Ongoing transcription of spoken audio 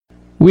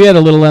We had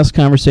a Little Less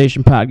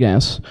Conversation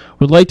podcast.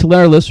 Would like to let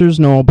our listeners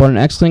know about an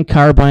excellent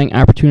car buying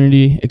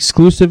opportunity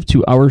exclusive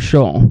to our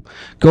show.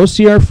 Go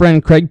see our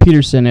friend Craig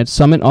Peterson at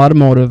Summit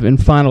Automotive in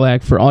Fond du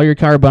Lac for all your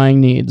car buying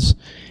needs.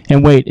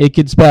 And wait, it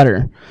gets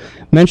better.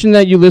 Mention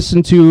that you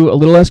listen to A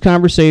Little Less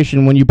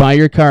Conversation when you buy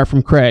your car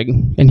from Craig,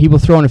 and he will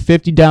throw in a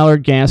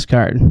 $50 gas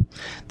card.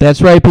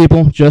 That's right,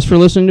 people. Just for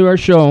listening to our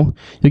show,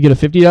 you'll get a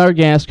 $50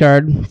 gas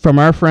card from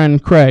our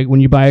friend Craig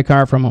when you buy a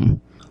car from him.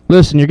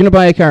 Listen, you're going to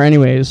buy a car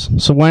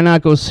anyways, so why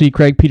not go see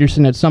Craig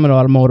Peterson at Summit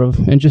Automotive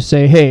and just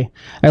say, hey,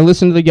 I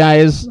listened to the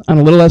guys on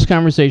A Little Less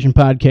Conversation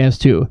podcast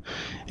too,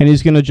 and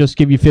he's going to just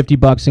give you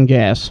 $50 in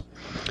gas.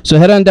 So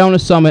head on down to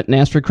Summit and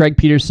ask for Craig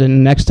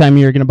Peterson next time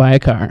you're going to buy a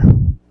car.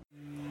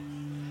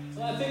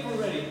 So I think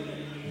we're ready.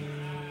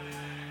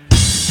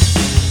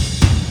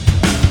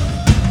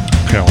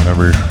 Okay,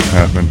 whenever you're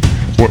happening.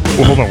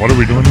 Hold on, what are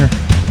we doing here?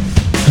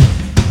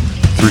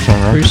 Three-song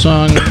runs?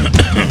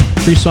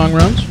 Three-song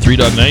runs? Three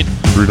Dog Night.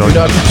 Three Dog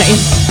Night.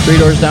 Three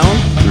Doors Down?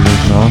 Three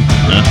Doors Down.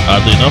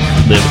 Oddly enough,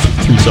 they have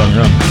a 3-song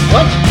run.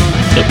 What?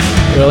 Yep.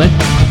 Really?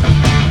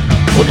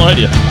 Wouldn't lie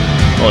to you.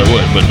 Well, I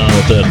would, but not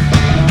with that.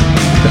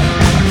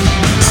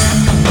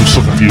 I'm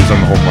still confused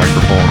on the whole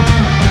microphone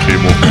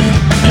cable.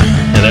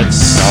 And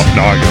that's...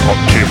 Now I got all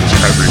cables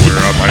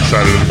everywhere on my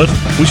side of it.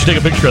 We should take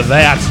a picture of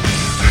that.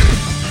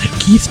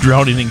 Keith's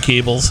drowning in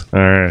cables. All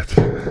right.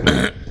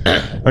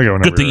 Okay,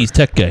 Good thing he's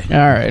tech guy.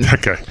 All right.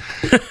 Okay.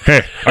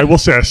 Hey, I will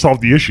say I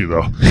solved the issue,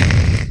 though.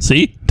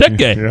 See? Tech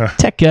guy. Yeah.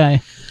 Tech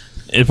guy.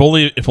 If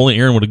only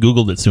Aaron would have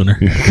Googled it sooner.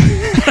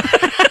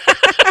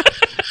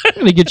 I'm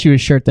going to get you a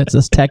shirt that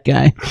says tech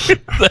guy.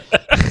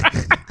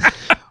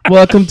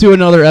 Welcome to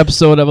another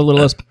episode of A Little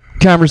Less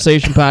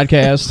Conversation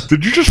podcast.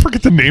 Did you just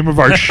forget the name of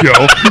our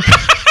show?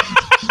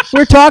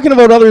 We're talking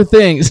about other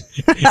things.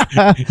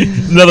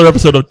 Another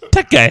episode of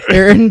Tech Guy.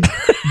 Aaron,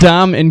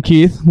 Dom, and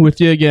Keith with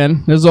you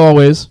again, as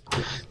always.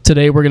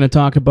 Today we're going to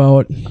talk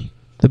about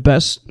the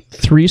best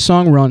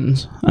 3-song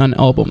runs on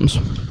albums.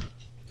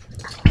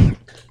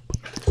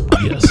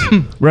 Yes.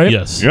 Right?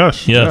 Yes.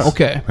 Yes. Yes.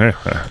 Okay. Hey,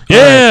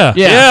 Yeah.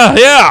 Yeah.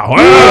 Yeah. Wow.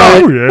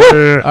 oh,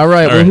 yeah. All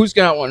right. Well, right. who's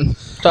got one?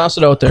 Toss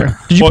it out there.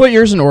 Did you put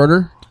yours in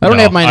order? I don't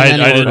have mine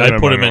in any order. I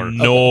put them in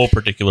no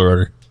particular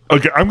order.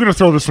 Okay, I'm going to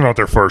throw this one out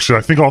there first.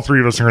 I think all three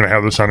of us are going to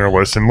have this on our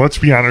list. And let's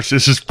be honest,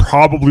 this is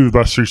probably the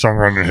best 3-song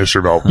run in the history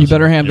of albums. You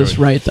better have this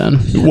right then.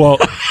 Well,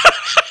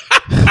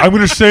 I'm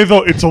going to say,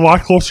 though, it's a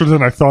lot closer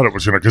than I thought it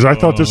was going to, because I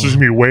thought this was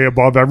going to be way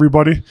above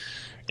everybody,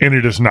 and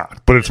it is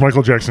not. But it's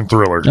Michael Jackson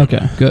Thriller.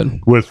 Okay,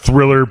 good. With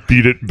Thriller,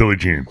 Beat It, Billie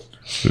Jean.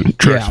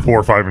 Tracks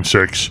 4, 5, and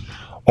 6.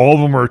 All of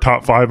them are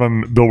top 5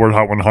 on Billboard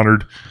Hot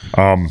 100.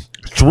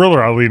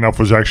 Thriller, oddly enough,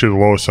 was actually the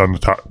lowest on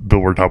the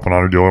Billboard Top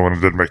 100. The only one that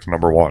didn't make the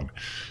number 1.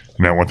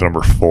 And that went to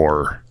number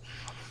 4.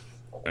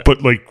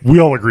 But, like, we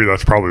all agree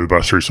that's probably the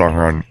best 3-song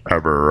run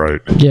ever,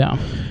 right? Yeah.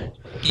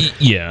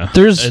 Yeah.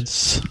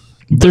 There's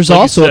like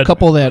also a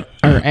couple that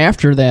are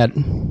after that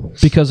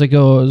because it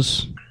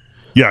goes...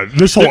 Yeah,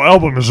 this whole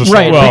album is just...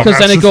 Right, because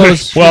then it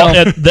goes...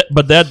 Well,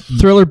 but that...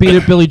 Thriller, Beat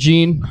It, Billie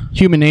Jean,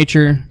 Human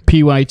Nature,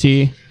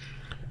 PYT,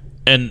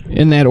 and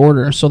in that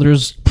order. So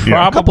there's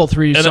a couple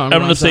 3-song runs. I'm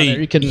going to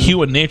say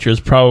Human Nature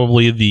is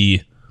probably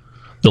the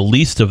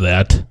least of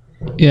that.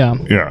 Yeah.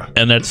 Yeah.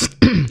 And that's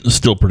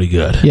still pretty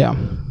good. Yeah.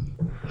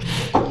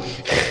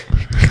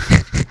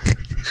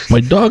 My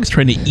dog's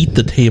trying to eat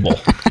the table.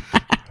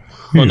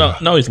 Well,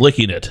 now he's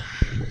licking it.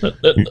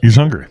 He's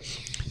hungry.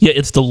 Yeah,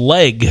 it's the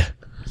leg.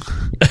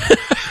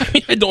 I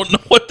mean, I don't know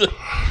what's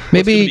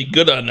gonna be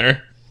good on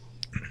there.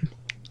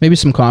 Maybe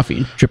some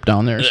coffee dripped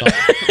down there or something.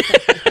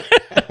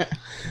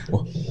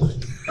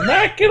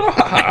 Knock it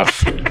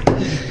off.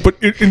 But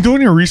in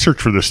doing your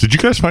research for this, did you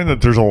guys find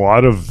that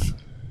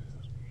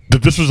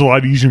that this was a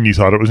lot easier than you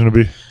thought it was going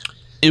to be?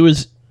 It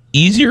was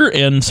easier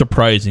and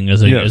surprising,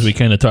 as we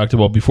kind of talked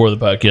about before the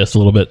podcast a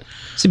little bit.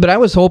 See, but I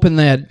was hoping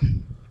that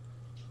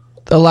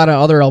a lot of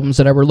other albums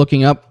that I were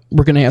looking up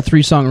were going to have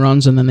 3-song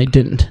runs, and then they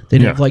didn't.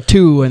 They'd have like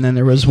 2, and then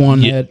there was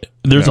one that...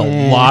 There's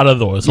a lot of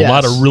those. Yes. A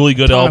lot of really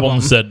good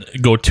albums that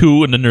go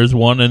 2, and then there's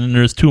 1, and then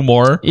there's 2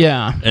 more.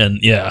 Yeah. And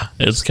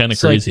it's kind of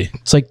crazy.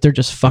 It's like they're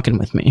just fucking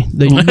with me.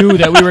 They knew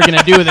that we were going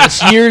to do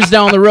this years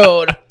down the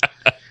road.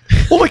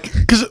 Well, like,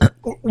 because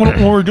when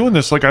we were doing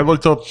this, like, I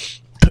looked up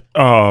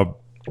Bob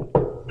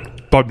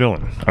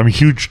Dylan. I'm a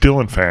huge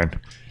Dylan fan.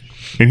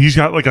 And he's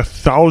got like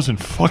 1,000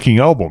 fucking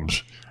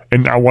albums.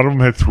 And now one of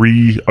them had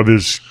 3 of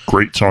his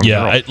great songs.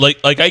 Yeah,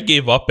 I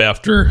gave up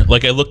after,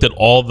 like, I looked at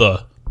all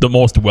the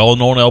most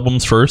well-known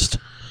albums first,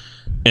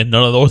 and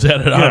none of those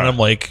had it on. And I'm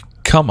like,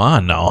 come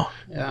on now.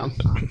 Yeah.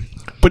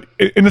 But,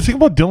 and the thing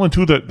about Dylan,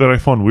 too, that I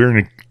found weird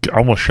and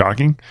almost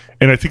shocking,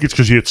 and I think it's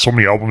because he had so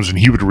many albums, and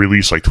he would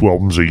release like 2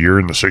 albums a year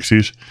in the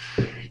 60s.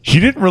 He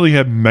didn't really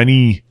have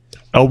many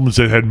albums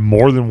that had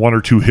more than 1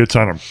 or 2 hits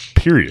on them,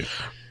 period.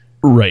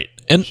 Right.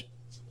 And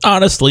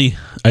honestly,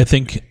 I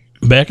think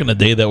back in the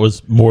day, that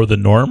was more the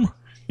norm.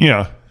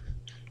 Yeah.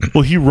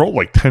 Well, he wrote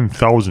like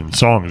 10,000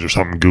 songs or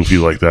something goofy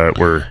like that.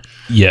 Where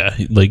Yeah,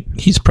 like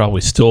he's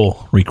probably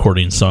still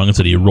recording songs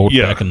that he wrote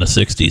Yeah. back in the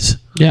 60s.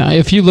 Yeah,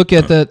 if you look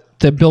at the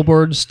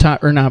Billboard's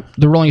top, or not,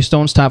 the Rolling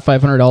Stones top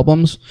 500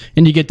 albums,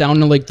 and you get down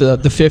to like the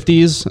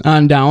 50s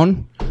on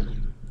down,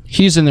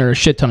 he's in there a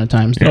shit ton of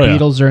times. The Oh, yeah.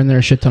 Beatles are in there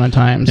a shit ton of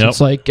times. Yep.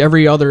 It's like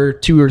every other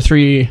 2 or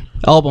 3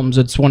 albums,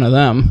 it's one of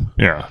them.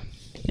 yeah,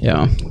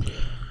 Yeah.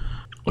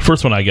 The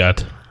first one I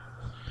got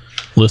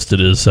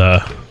listed is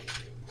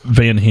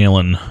Van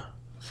Halen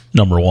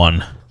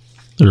 #1,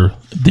 their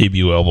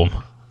debut album.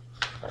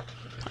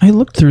 I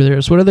looked through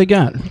theirs. What do they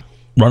got?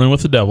 Running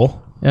with the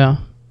Devil. Yeah.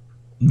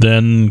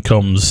 Then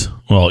comes,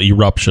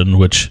 Eruption,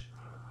 which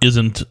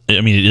isn't,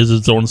 it is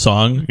its own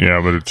song,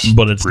 yeah, but it's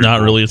not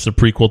prequel. really. It's a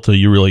prequel to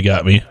You Really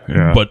Got Me.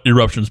 Yeah. But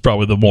Eruption's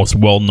probably the most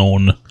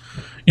well-known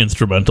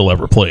instrumental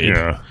ever played.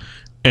 Yeah,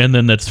 And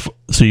then then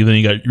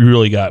you got You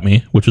Really Got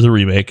Me, which is a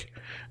remake,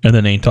 and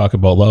then Ain't Talk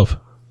About Love.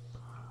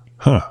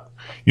 huh?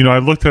 You know, I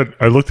looked at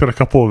a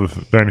couple of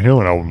Van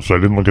Halen albums, so I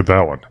didn't look at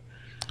that one.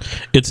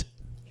 It's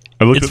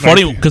I looked It's at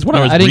funny 19 because when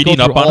I was I didn't go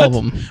reading up through all of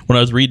on it,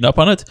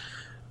 them.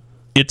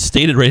 it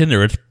stated right in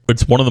there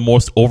it's one of the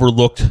most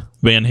overlooked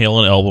Van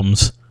Halen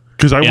albums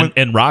because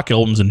and rock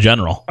albums in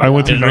general. I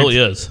went and through it really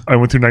is. I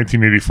went through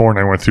 1984 and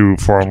I went through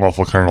For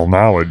Unlawful Carnal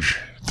Knowledge,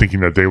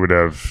 thinking that they would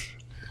have,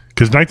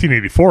 because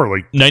 1984,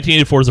 like,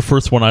 1984 is the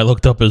first one I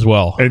looked up as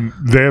well. and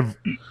they have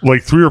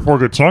like 3 or 4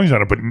 good songs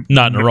on it, but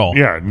Not in a row.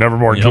 Yeah, never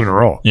more than Yep. 2 in a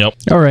row. Yep.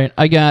 All right.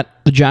 I got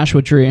The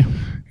Joshua Tree,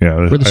 Yeah,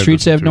 Where the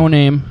Streets Have No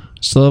Name,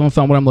 Still Haven't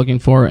Found What I'm Looking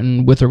For,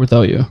 and With or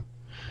Without You.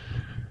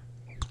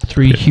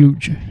 3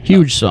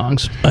 huge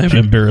songs. I'm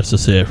embarrassed to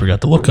say I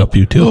forgot to look up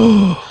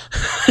U2.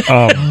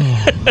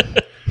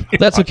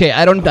 That's okay.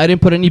 I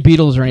didn't put any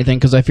Beatles or anything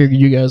because I figured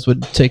you guys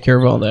would take care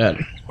of all that.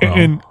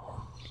 And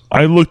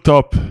I looked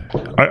up.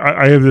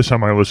 I have this on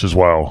my list as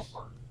well.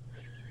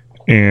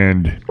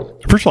 And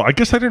first of all, I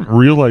guess I didn't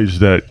realize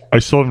that I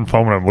still haven't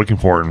found what I'm looking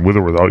for, and With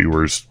or Without You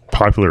were as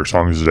popular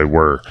songs as they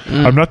were.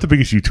 I'm not the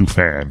biggest U2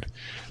 fan,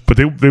 but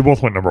they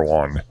both went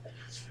 #1.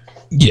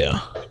 Yeah.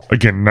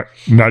 Again,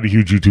 not a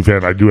huge U2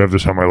 fan. I do have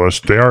this on my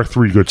list. They are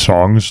 3 good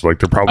songs. Like,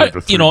 they're probably the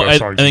 3 best I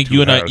songs think U2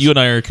 you and has.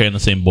 I are kind of the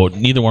same boat.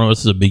 Neither one of us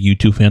is a big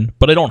U2 fan,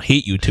 but I don't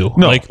hate U2.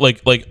 No.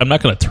 Like I'm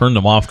not going to turn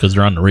them off because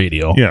they're on the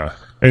radio. Yeah,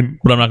 and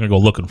But I'm not going to go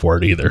looking for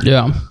it either.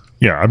 Yeah.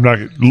 yeah, I'm not.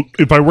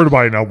 If I were to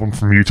buy an album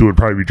from U2, it'd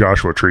probably be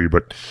Joshua Tree.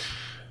 But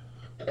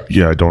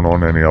yeah, I don't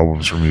own any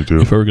albums from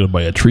U2. If I were going to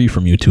buy a tree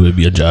from U2, it'd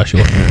be a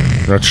Joshua.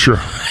 That's true.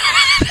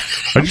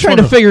 I'm trying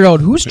to figure out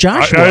who's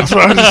Joshua. That's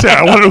what I was going to say.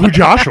 I want to know who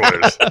Joshua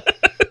is.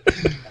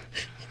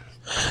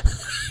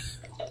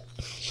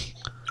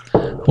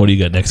 What do you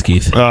got next,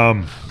 Keith?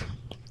 I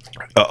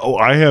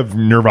have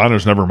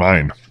Nirvana's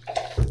Nevermind.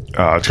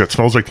 It's got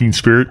Smells Like Teen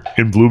Spirit,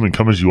 In Bloom, and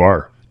Come As You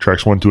Are.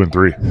 Tracks 1, 2, and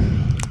 3.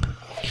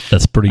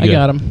 That's pretty I good.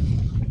 got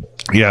him.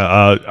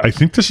 Yeah, I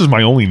think this is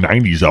my only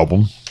 90s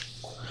album.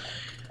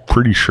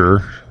 Pretty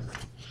sure.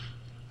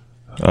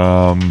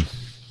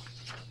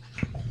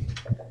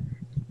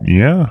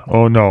 Yeah.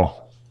 Oh, no.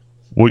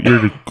 What year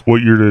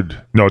did...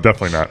 No,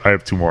 definitely not. I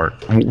have 2 more.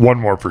 1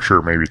 more for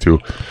sure, maybe 2.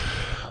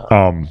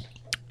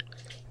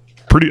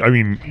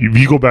 If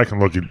you go back and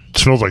look, it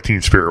Smells Like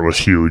Teen Spirit was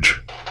huge.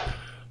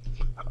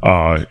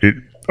 It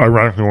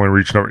ironically only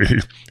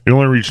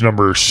reached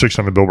number 6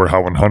 on the Billboard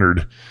Hot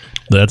 100.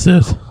 That's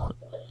it.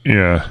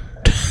 Yeah.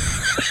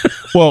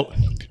 Well,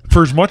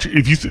 for as much,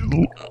 if you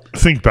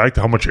think back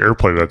to how much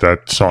airplay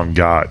that song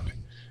got,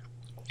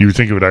 you would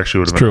think it would actually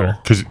would have been true. there.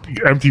 Because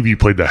MTV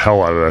played the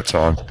hell out of that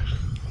song.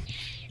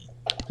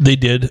 They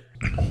did.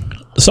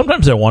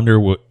 Sometimes I wonder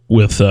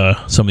with some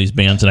of these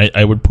bands, and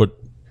I would put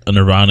a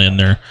Nirvana in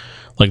there.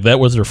 Like, that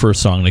was their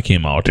first song that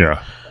came out.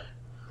 Yeah.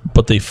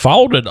 But they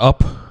followed it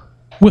up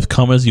with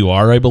Come As You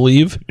Are, I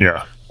believe,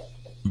 Yeah.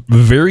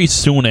 very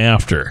soon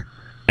after.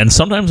 And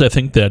sometimes I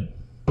think that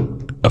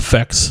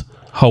affects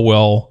how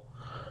well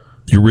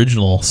the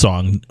original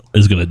song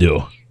is going to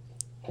do.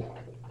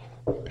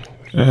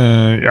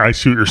 Yeah, I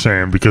see what you're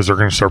saying, because they're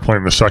going to start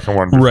playing the second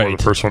one before Right.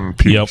 the first one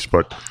peaks.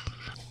 Yep.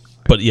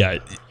 But yeah,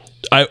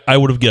 I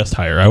would have guessed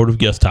higher. I would have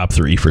guessed top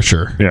 3 for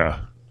sure. Yeah.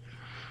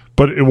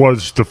 But it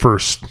was the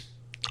first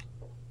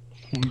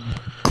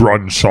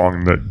grunge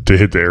song to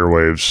hit the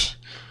airwaves.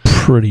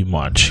 Pretty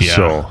much, yeah.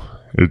 So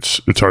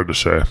it's hard to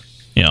say.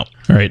 Yeah.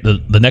 All right.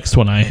 The next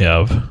one I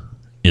have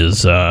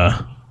is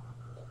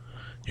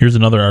here's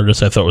another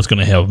artist I thought was going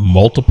to have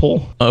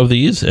multiple of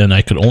these, and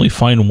I could only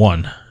find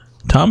one.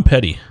 Tom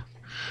Petty.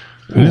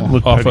 It didn't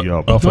look Off petty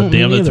of up. me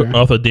neither.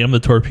 Off of Damn the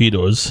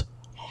Torpedoes.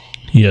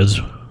 He has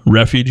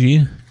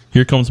Refugee,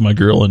 Here Comes My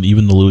Girl, and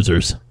Even the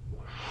Losers.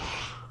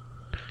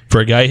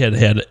 For a guy who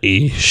had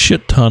a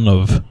shit ton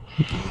of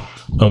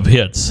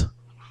hits,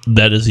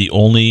 that is the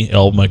only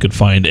album I could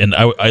find. And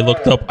I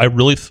looked up. I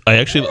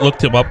actually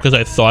looked him up because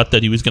I thought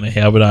that he was going to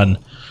have it on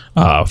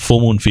Full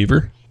Moon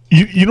Fever.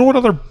 You know what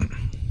other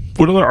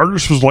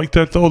artist was like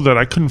that, though, that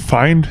I couldn't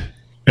find,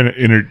 and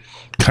it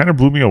kind of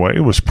blew me away?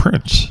 It was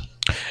Prince.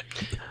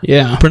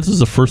 Yeah. Prince is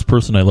the first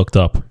person I looked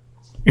up,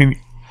 And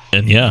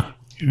and yeah,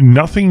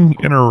 nothing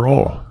in a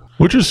row,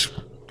 which is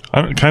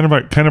kind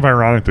of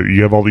ironic that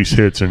you have all these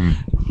hits and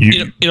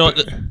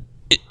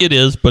it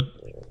is, but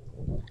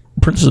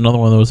Prince is another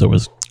one of those that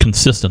was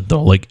consistent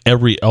though. Like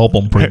every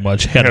album pretty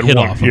much had a hit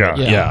one, off of it.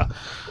 Yeah.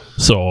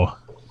 So,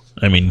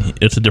 I mean,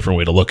 it's a different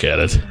way to look at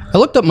it. I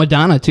looked up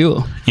Madonna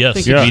too. Yes,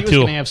 Thinking me she was too.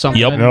 gonna have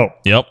something Yep. in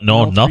Yep.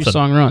 No, nothing.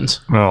 3-song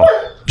runs. no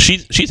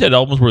She's had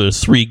albums where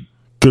there's 3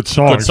 good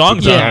songs, good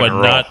songs Yeah.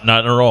 on, but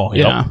not in a row.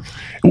 Yep. Yeah.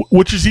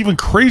 Which is even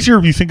crazier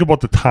if you think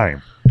about the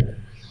time.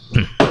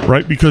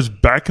 Right? Because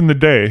back in the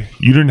day,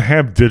 you didn't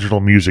have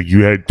digital music.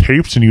 You had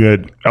tapes and you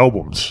had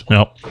albums.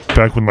 Yep.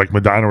 Back when like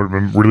Madonna would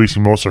have been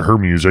releasing most of her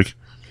music.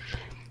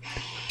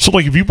 So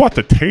like if you bought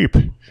the tape,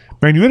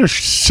 man, you had to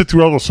sit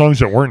through all those songs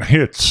that weren't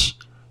hits.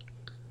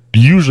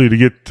 Usually to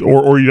get,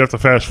 or you'd have to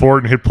fast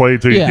forward and hit play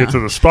to Yeah. get to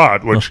the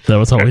spot, which That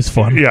was always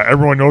fun. yeah,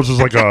 everyone knows is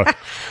like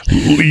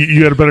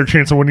you had a better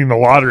chance of winning the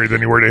lottery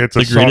than you were to hit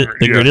the song.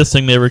 The greatest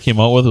thing they ever came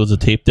out with was a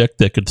tape deck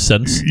that could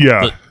sense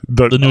Yeah,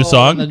 the new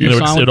song. the new and it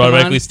song would would come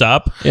automatically on?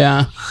 stop.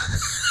 Yeah.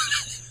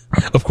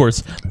 Of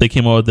course, they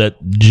came out with that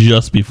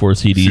just before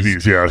CDs.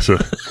 CDs, yeah, so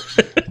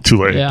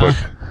too late. Yeah. But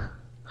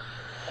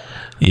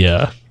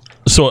Yeah.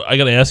 So I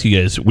got to ask you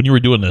guys, when you were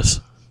doing this,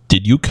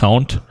 did you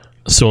count?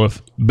 So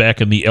if back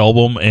in the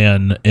album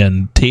and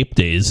tape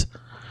days,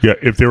 yeah,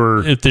 if they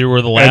were the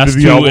End last of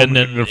the two album and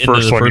then and the into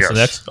first the one, first and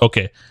yes. next,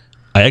 okay.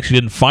 I actually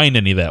didn't find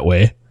any that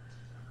way,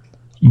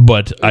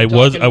 but I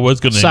was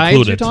going to Sides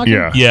include you're it. talking?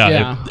 Yeah.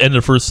 Yeah, and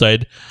the first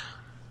side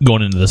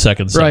going into the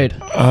second side.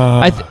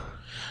 Right.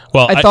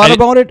 I thought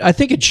about it. I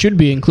think it should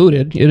be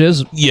included. It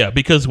is. Yeah,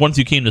 because once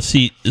you came to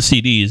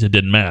CDs, it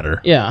didn't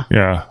matter. Yeah.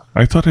 yeah,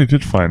 I thought I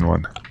did find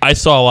one. I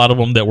saw a lot of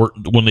them that were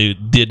when they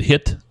did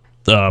hit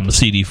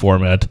CD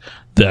format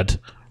that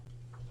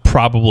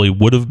probably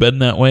would have been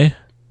that way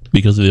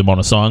because of the amount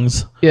of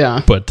songs,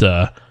 Yeah. but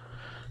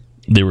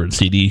they were in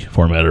CD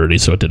format already,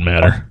 so it didn't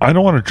matter. I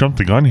don't want to jump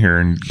the gun here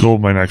and go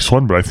with my next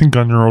one, but I think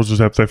Guns N'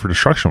 Roses' Appetite for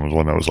Destruction was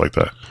one that was like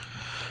that.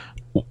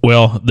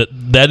 Well,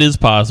 that is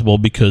possible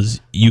because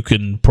you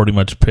can pretty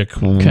much pick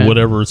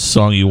whatever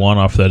song you want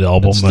off that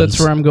album. That's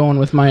where I'm going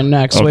with mine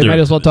next. So we there. might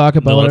as well talk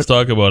about Let's it.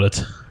 talk about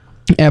it.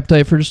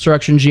 Appetite for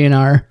Destruction,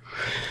 GNR.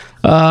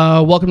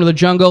 Welcome to the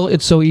Jungle.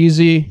 It's So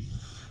Easy.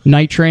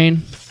 Night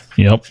Train.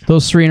 Yep.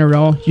 Those 3 in a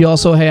row. You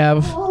also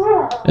have,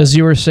 as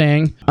you were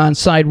saying, on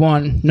side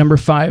 1, number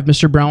 5,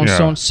 Mr.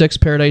 Brownstone. Yeah. 6,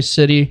 Paradise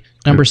City.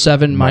 Number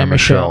 7, My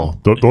Michelle.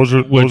 Those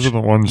are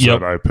the ones Yep.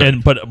 that I picked.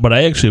 And but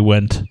I actually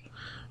went.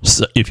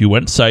 If you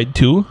went side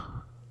 2,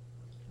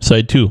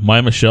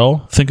 My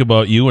Michelle, Think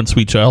About You, and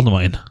Sweet Child of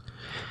Mine.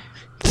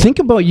 Think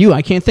About You.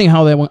 I can't think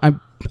how that went.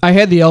 I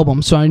had the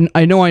album, so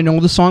I know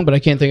the song, but I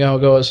can't think how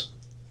it goes.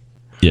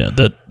 Yeah,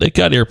 that it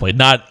got airplay.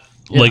 Not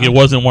like it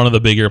wasn't one of the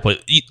big airplay.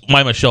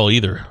 My Michelle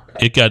either.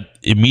 It got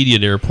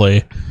immediate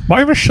airplay.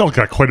 My Michelle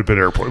got quite a bit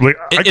of airplay. Like,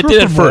 I It grew did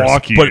up at in first,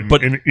 Milwaukee,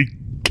 but and it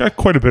got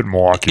quite a bit in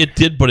Milwaukee. It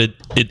did, but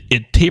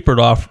it tapered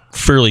off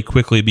fairly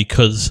quickly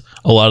because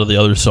a lot of the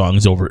other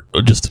songs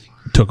just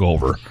took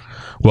over.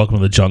 Welcome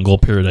to the Jungle,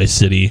 Paradise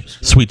City,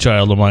 Sweet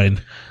Child of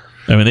Mine.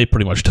 I mean, they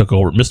pretty much took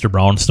over. Mr.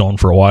 Brownstone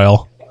for a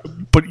while.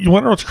 But you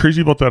want to know what's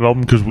crazy about that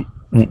album? Because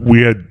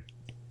we had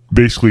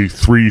basically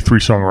three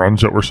song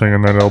runs that were sang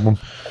on that album.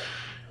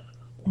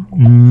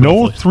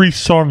 No 3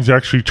 songs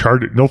actually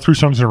charted. No 3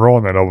 songs in a row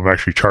on that album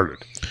actually charted.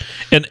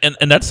 And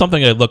that's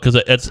something I look, because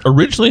it's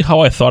originally how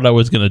I thought I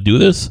was going to do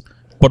this,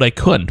 but I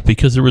couldn't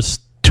because there was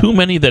too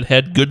many that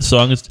had good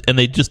songs and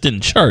they just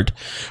didn't chart.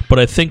 But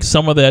I think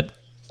some of that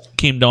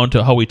came down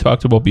to how we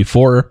talked about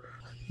before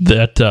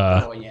that.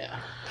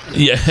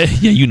 Yeah,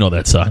 you know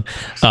that song.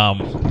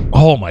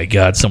 Oh my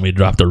God, somebody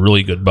dropped a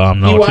really good bomb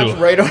now too.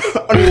 Right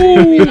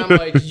underneath me, and I'm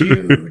like,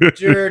 you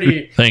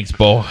dirty. Thanks,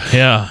 Bo.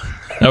 Yeah,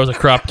 that was a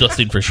crop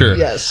dusting for sure.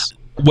 Yes.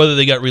 Whether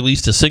they got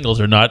released as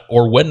singles or not,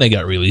 or when they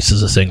got released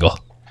as a single.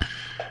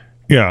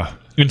 Yeah.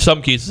 In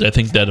some cases, I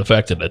think that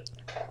affected it.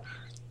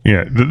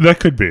 Yeah, that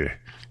could be.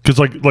 Because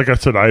like I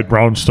said, I had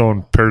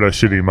Brownstone, Paradise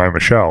City, and My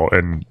Michelle,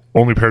 and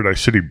only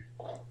Paradise City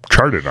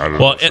charted out of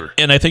Well, those 3.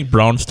 and I think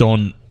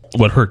Brownstone,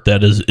 what hurt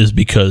that is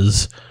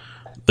because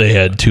they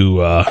had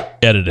to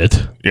edit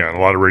it. Yeah, and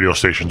a lot of radio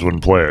stations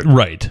wouldn't play it.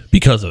 Right,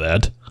 because of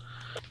that.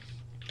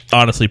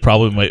 Honestly,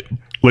 probably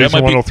Lazy might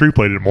be- 103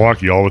 played it in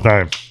Milwaukee all the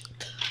time.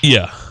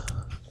 Yeah,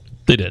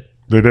 they did.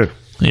 They did.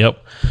 Yep.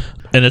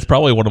 And it's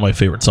probably one of my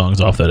favorite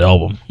songs off that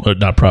album. Or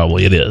not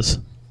probably, it is.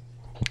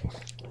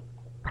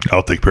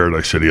 I'll take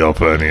Paradise City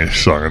off of any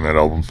song on that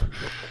album.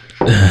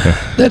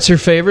 That's your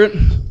favorite?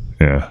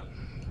 Yeah.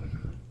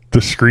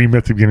 The scream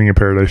at the beginning of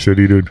Paradise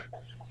City, dude.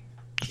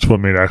 That's what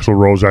made Axl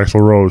Rose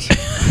Axl Rose.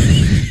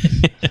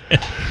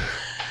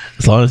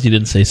 As long as you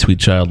didn't say Sweet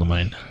Child of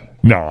Mine.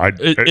 No,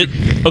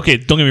 Okay,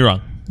 don't get me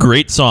wrong.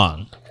 Great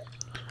song.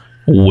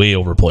 Way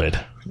overplayed.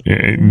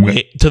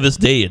 To this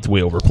day, it's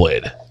way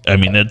overplayed. I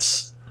mean,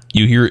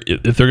 you hear,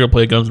 if they're going to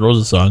play a Guns N'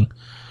 Roses song,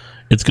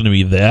 it's going to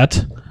be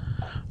that,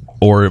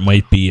 or it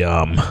might be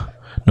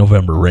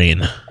November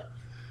Rain.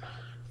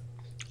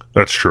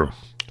 That's true.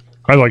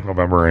 I like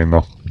November Rain,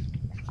 though.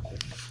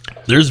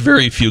 There's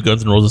very few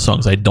Guns N' Roses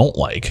songs I don't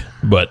like,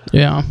 but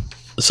Yeah.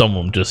 some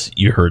of them just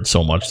you heard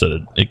so much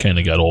that it kind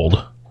of got old.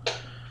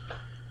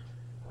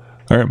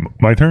 All right,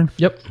 my turn.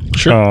 Yep.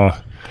 Sure.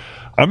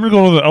 I'm going to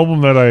go with the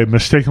album that I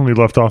mistakenly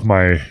left off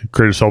my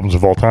greatest albums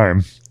of all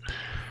time.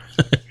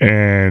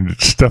 And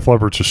it's Def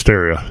Leppard's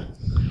Hysteria.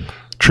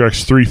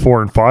 Tracks 3,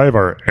 4, and 5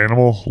 are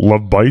Animal,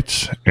 Love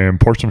Bites, and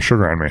Pour Some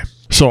Sugar on Me.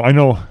 So I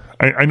know,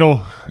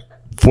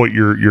 Floyd,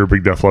 you're a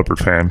big Def Leppard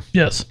fan.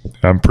 Yes.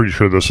 I'm pretty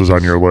sure this was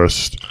on your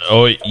list.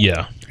 Oh,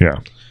 yeah. Yeah.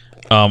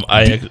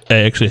 I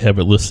actually have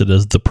it listed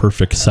as the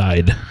perfect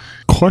side.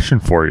 Question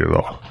for you,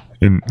 though.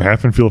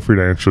 And feel free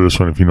to answer this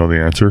one if you know the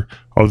answer.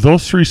 Of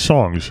those 3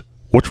 songs,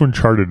 which one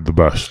charted the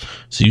best?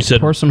 So you said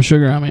Pour Some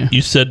Sugar on Me.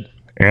 you said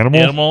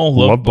Animal,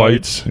 Love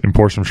Bites, and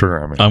Pour Some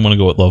Sugar on Me. I'm going to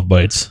go with Love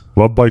Bites.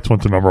 Love Bites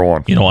went to number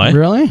 1. You know why?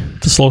 Really?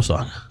 It's a slow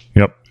song.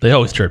 Yep. They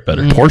always chart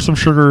better. Pour Some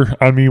Sugar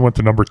on Me went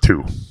to number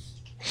 2.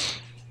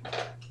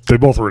 They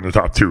both were in the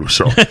top 2,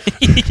 so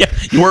Yeah,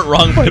 you weren't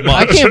wrong by I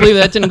much. can't believe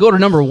that didn't go to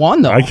number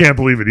 1, though. I can't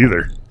believe it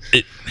either.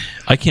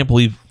 I can't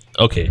believe.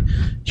 Okay,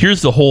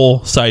 here's the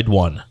whole side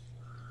 1: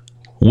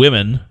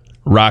 Women,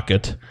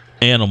 Rocket,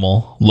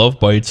 Animal, Love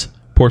Bites,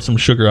 Pour Some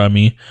Sugar on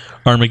Me,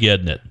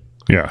 Armageddon It.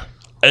 Yeah.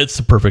 It's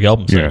the perfect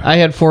album side. Yeah. I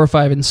had 4,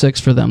 5, and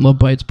 6 for them. Love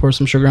Bites, Pour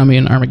Some Sugar on Me,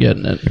 and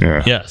Armageddon It.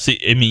 Yeah. Yeah, see,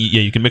 I mean,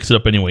 yeah, you can mix it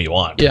up any way you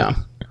want. Yeah.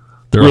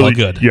 They're Really all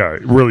good. Yeah,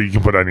 really, you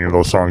can put any of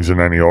those songs in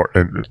any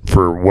and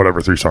for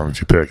whatever 3 songs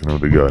you pick, and it'll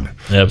be good.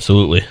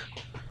 Absolutely.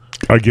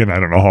 Again, I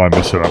don't know how I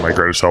missed it on my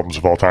greatest albums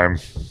of all time.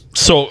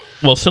 So,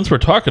 well, since we're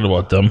talking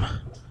about them,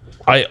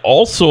 I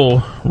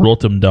also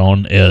wrote them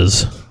down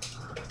as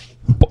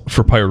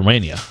for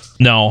Pyromania.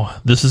 Now,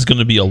 this is going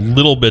to be a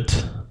little bit.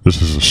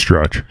 This is a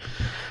stretch.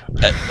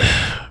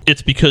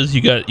 It's because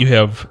you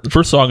have the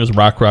first song is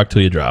Rock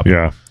Till You Drop.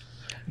 Yeah.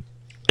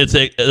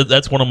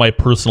 That's one of my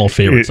personal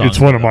favorite songs. It's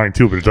one of mine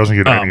too, but it doesn't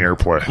get any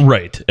airplay.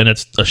 Right, and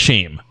it's a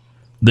shame.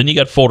 Then you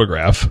got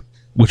Photograph,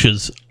 which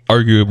is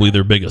arguably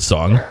their biggest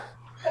song.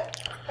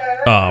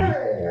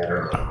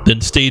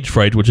 Then Stage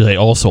Fright, which I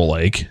also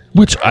like,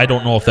 which I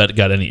don't know if that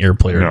got any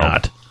airplay or No.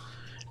 not.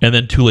 And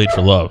then Too Late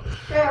for Love,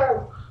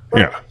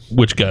 Yeah.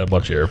 which got a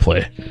bunch of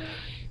airplay.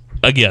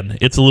 Again,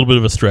 it's a little bit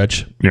of a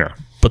stretch, Yeah.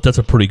 but that's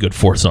a pretty good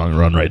 4-song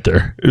run right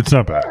there. It's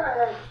not bad.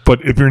 But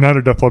if you're not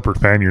a Def Leppard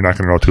fan, you're not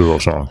going to know 2 of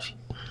those songs.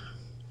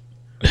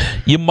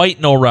 You might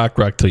know Rock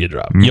Till You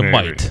Drop. You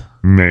might.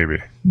 Maybe.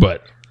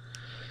 But,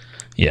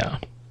 yeah.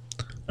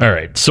 All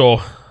right.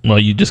 So, well,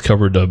 you just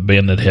covered a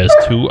band that has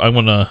 2. I'm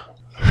going to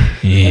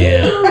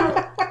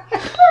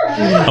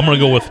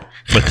go with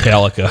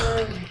Metallica,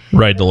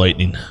 Ride the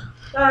Lightning.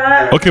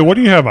 Okay, what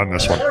do you have on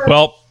this one?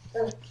 Well,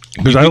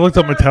 Because I looked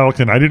up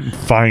Metallica and I didn't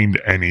find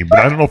any, but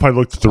I don't know if I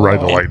looked at the Ride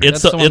the Lightning.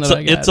 it's That's the one that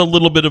I got. it's a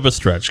little bit of a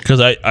stretch because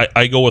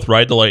I go with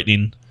Ride the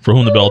Lightning, For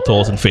Whom the Bell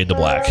Tolls, and Fade to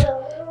Black.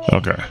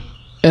 Okay.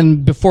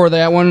 And before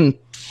that one,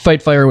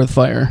 Fight Fire with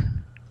Fire.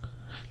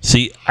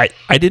 See, I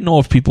didn't know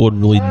if people would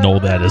really know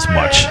that as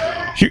much.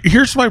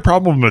 Here's my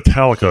problem with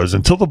Metallica is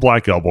until the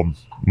Black Album,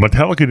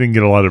 Metallica didn't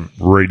get a lot of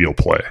radio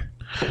play.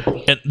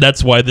 And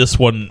that's why this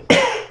one...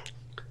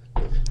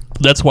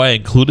 That's why I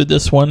included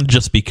this one,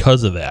 just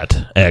because of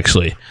that,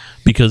 actually.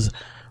 Because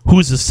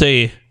who's to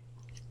say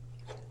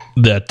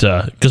that...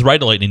 Because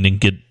Ride the Lightning didn't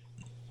get...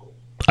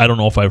 I don't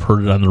know if I've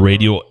heard it on the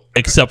radio,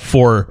 except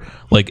for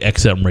like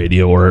XM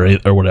radio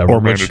or whatever.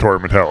 Or mandatory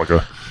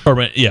Metallica.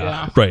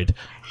 Yeah, right.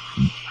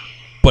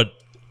 But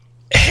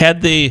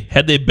had they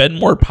been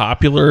more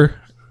popular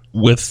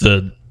with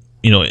the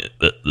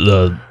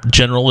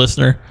general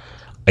listener,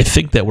 I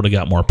think that would have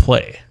got more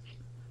play.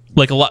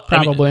 Like a lot,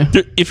 Probably.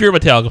 If you're a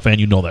Metallica fan,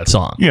 you know that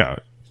song. Yeah.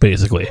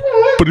 Basically.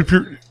 But if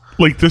you're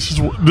like, this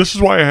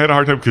is why I had a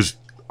hard time, because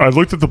I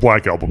looked at the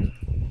Black Album.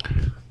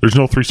 There's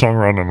no 3-song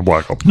run on the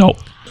Black Album. No.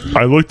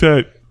 I looked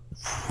at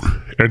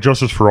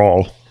Injustice for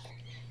All,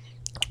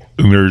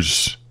 and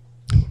there's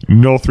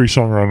no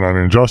 3-song run on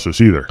Injustice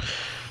either.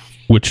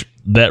 Which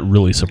that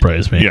really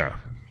surprised me. Yeah.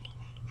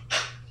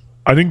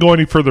 I didn't go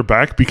any further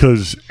back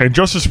because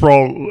Injustice for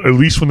All, at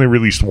least when they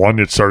released one,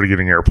 it started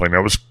getting airplay. And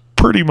that was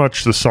pretty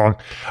much the song.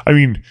 I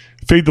mean,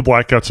 Fade to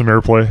Black got some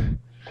airplay,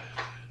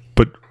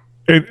 but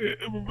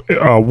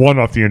one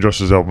off the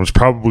Injustice album was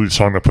probably the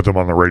song that put them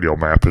on the radio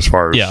map as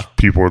far as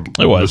people were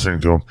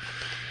listening to them.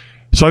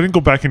 So I didn't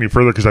go back any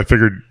further because I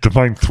figured to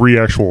find 3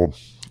 actual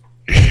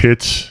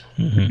hits,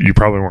 you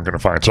probably weren't going to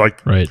find. So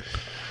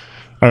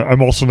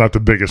I'm also not the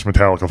biggest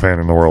Metallica fan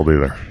in the world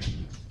either.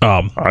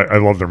 I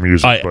love their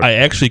music. I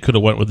actually could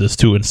have went with this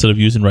too. Instead of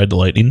using Ride the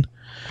Lightning,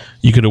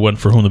 you could have went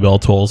For Whom the Bell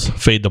Tolls,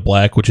 Fade to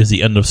Black, which is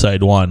the end of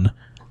side 1,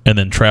 and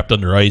then Trapped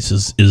Under Ice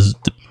is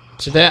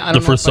So that, I don't the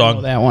know first if I know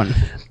song. that one.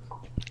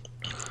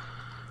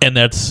 And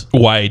that's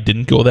why I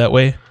didn't go that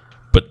way.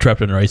 But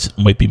Trapped Under Ice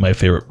might be my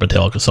favorite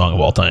Metallica song of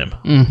all time.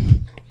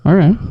 All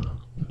right.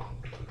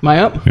 Am I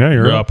up? Yeah,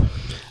 you're You're up. up.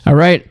 All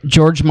right.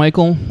 George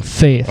Michael,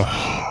 Faith.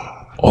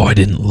 Oh, I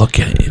didn't look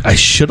at it. I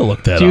should have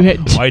looked that Do you up.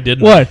 hit- Why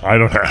didn't What? I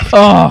don't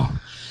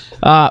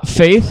have.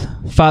 Faith,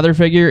 Father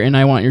Figure, and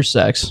I Want Your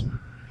Sex.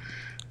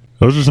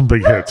 Those are some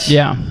big hits.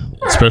 Yeah.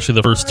 Especially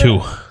the first 2.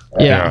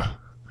 Yeah.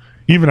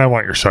 Even I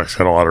Want Your Sex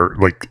had a lot of,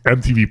 like,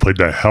 MTV played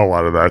the hell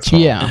out of that song.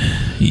 Yeah.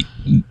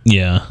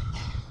 Yeah.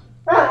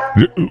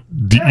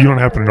 You don't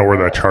happen to know where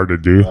that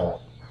charted, do you?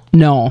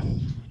 No.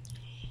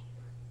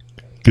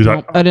 'Cause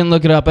Nope, I didn't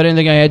look it up. I didn't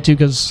think I had to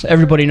because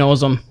everybody knows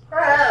them.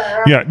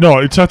 yeah, no,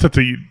 it's not that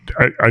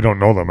I don't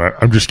know them.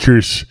 I'm just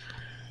curious.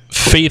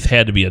 Faith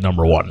had to be a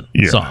number one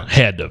song.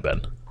 Had to have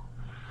been.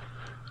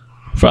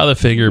 Father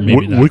Figure,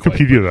 maybe not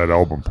Wikipedia that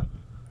album.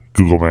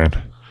 Google Man.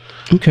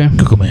 Okay.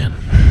 Google Man.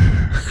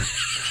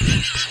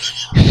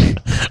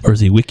 Or is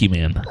he Wiki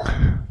Man?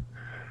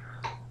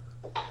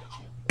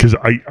 Because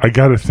I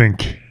got to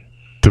think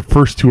the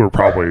first two are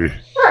probably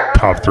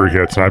top 3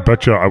 hits, and I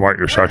bet you I Want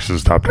Your Sex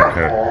is a top 10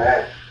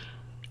 hit.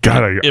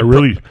 God, I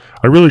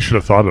really should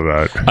have thought of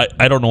that.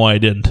 I don't know why I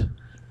didn't.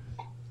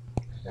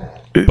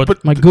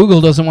 But My Google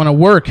doesn't want to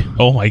work.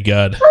 Oh my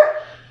God.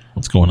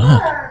 What's going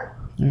on?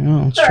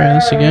 Yeah, let's try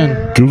this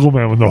again. Google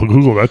Man with no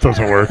Google, that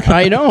doesn't work.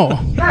 I know.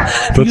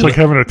 That's like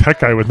having a tech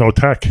guy with no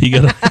tech. He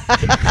got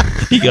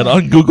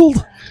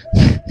ungoogled.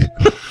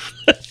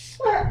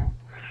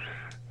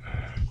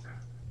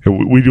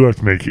 We do have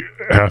to make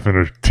half in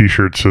a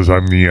t-shirt says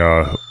I'm the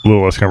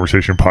Little Less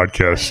Conversation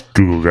podcast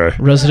Google guy.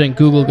 Resident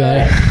Google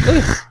guy.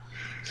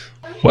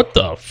 What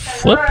the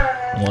flip?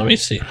 Let me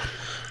see.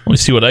 Let me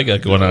see what I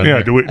got going on.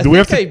 Yeah, here. do we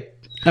have to?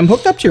 I'm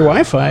hooked up to your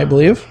Wi-Fi, I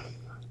believe.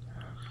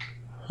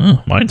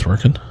 Mine's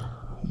working.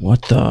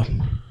 What the?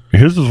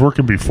 His was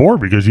working before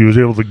because he was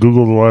able to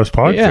Google the last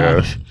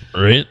podcast.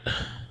 Yeah. Right?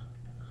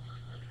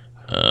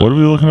 What are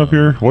we looking up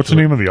here? What's the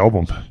name of the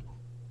album?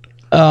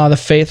 The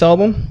Faith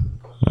album.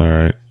 All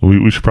right,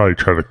 we should probably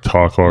try to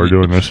talk while we're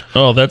doing this.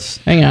 Oh, that's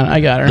Hang on, I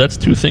got her. that's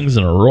 2 things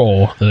in a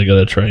row that I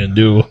gotta try and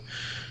do.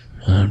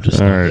 I'm just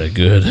not that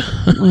good.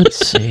 Let's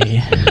see.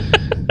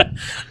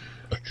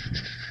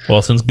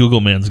 Well, since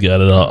Google Man's got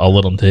it, I'll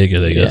let him take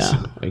it, I guess.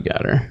 Yeah, we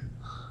got her.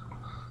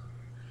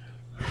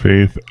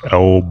 Faith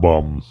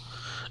album.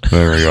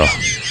 There we go.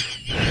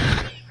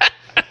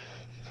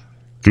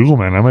 Google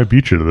Man, I might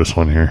beat you to this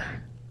one here.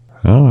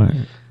 Oh,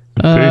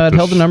 It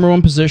held the number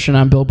 1 position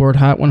on Billboard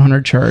Hot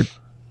 100 chart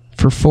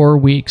for 4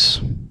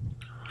 weeks.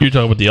 You're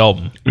talking about the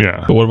album.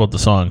 yeah. But what about the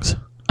songs?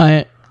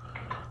 I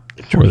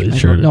Were they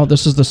sure? No,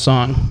 this is the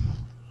song.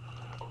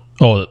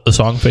 Oh, the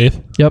song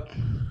Faith? Yep.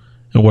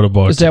 And what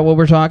about... Is that what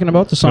we're talking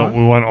about? The No, song?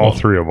 we want all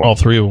 3 of them. all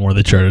 3 of them were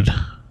they charted?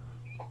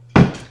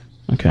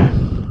 Okay.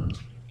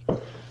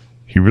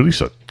 He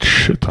released a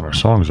shit ton of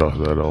songs off of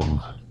that album.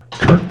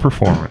 Chart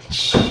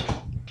performance.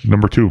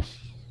 Number 2.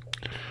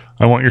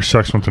 I Want Your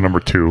Sex went to number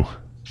 2.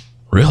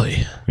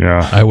 Really?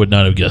 Yeah. I would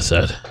not have guessed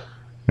that.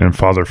 And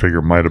Father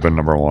Figure might have been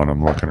number 1.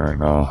 I'm looking right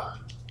now.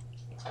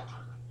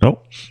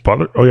 Nope.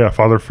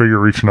 Father Figure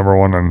reached number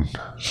 1 on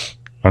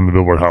the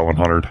Billboard Hot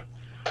 100.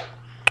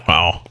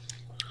 Wow.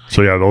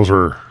 So yeah, those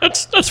were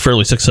That's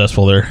fairly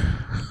successful there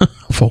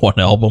for one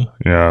album.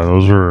 yeah,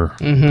 those were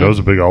that was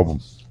a big album.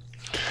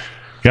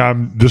 Yeah,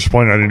 I'm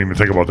disappointed I didn't even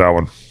think about that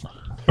one.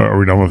 Are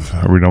we done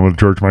with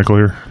George Michael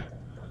here?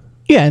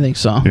 Yeah, I think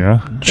so.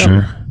 Yeah,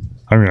 sure.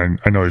 I mean,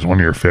 I know he's one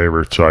of your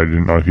favorites, so I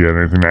didn't know if you had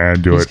anything to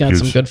add to He's it. got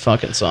some good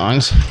fucking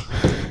songs.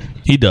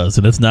 He does,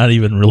 and it's not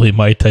even really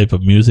my type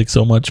of music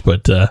so much,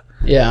 but Yeah.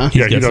 Yeah, he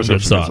got does some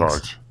have good some good songs.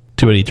 songs.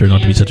 too bad he turned out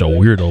to be such a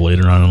weirdo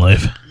later on in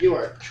life. You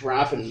are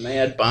dropping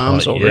mad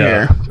bombs over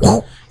yeah.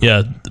 here.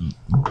 Yeah,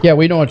 Yeah,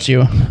 we know it's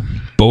you.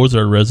 Bo's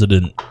our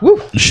resident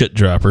shit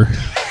dropper.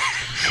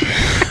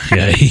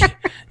 Yeah,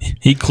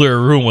 he clear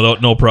a room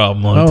without no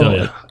problem, I'll tell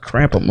you.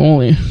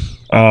 Crap-a-moly.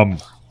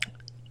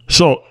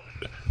 So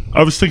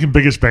I was thinking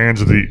biggest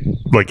bands of the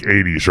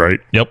 80s, right?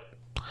 Yep.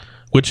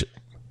 Which,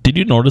 did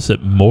you notice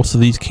that most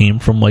of these came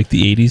from the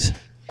 80s?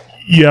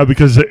 Yeah,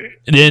 because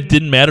And it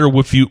didn't matter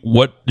what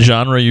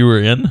genre you were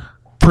in?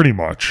 pretty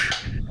much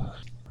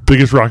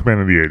biggest rock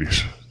band of the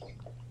 80s.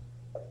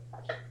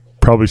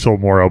 Probably sold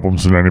more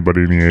albums than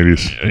anybody in the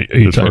 80s.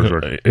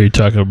 Are you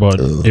talking about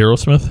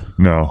Aerosmith?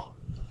 No.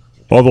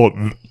 Although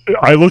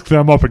I looked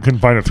them up and couldn't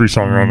find a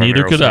 3-song run.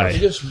 Neither could I.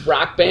 Biggest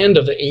rock band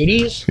of the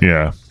 80s?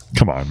 Yeah.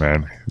 Come on,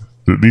 man.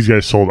 These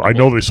guys sold... I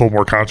know they sold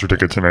more concert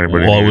tickets than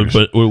anybody Well, in the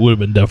 80s. it would have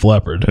been Def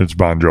Leppard. It's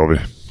Bon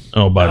Jovi.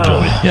 Oh, Bon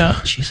Jovi.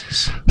 Yeah.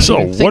 Jesus.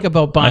 So Think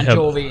about Bon I have-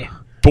 Jovi.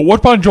 But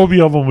what Bon Jovi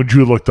album would you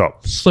have looked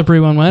up?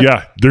 Slippery When Wet?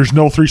 Yeah, there's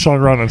no 3-song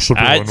run on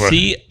Slippery I When Wet.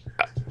 see.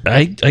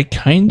 I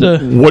kind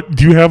of... What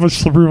do you have as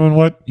Slippery When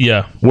Wet?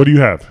 Yeah. What do you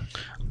have?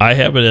 I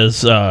have it as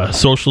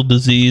Social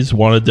Disease,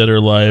 Wanted Dead or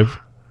Alive,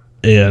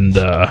 and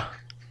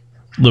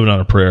Living on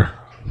a Prayer.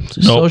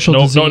 Social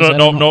Disease, I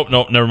don't know.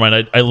 No, never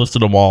mind. I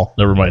listed them all.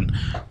 Never mind.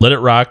 Let It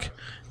Rock,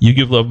 You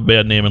Give Love a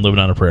Bad Name, and Living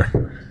on a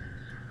Prayer.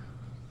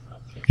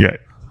 Yeah.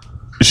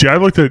 See, I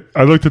looked at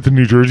the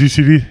New Jersey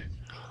CD.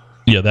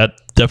 Yeah, that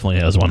definitely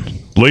has one.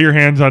 Lay Your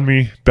Hands on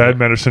Me, Bad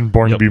Medicine,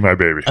 Born to Be My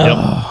Baby. Yep.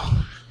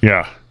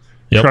 Yeah.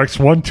 Yep. Tracks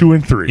 1, 2,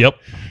 and 3. Yep.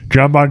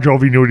 John Bon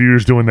Jovi knew what he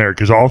was doing there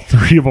because all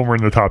 3 of them were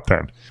in the top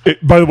 10.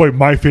 By the way,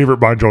 my favorite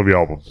Bon Jovi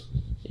album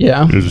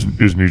Yeah.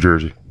 is New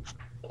Jersey.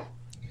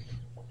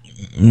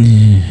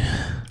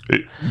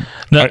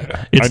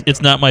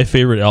 It's not my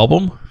favorite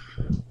album,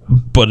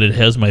 but it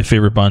has my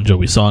favorite Bon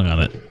Jovi song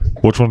on it.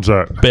 Which one's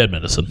that? Bad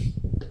Medicine.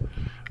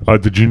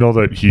 Did you know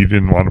that he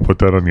didn't want to put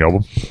that on the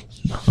album?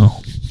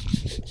 Oh.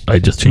 I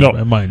just changed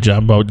my mind.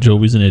 John Bon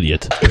Jovi's an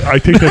idiot. I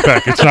take that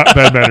back. It's not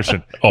Bad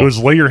Medicine. Oh. It was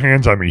Lay Your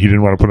Hands on Me. He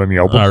didn't want to put on the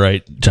album. All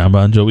right. John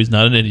Bon Jovi's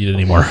not an idiot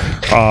anymore.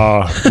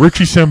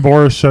 Richie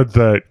Sambora said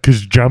that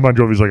because John Bon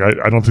Jovi's like,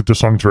 I don't think this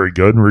song's very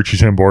good. And Richie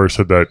Sambora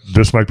said that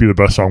this might be the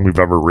best song we've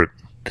ever written.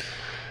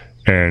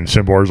 And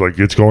Sambora's like,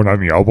 it's going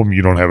on the album.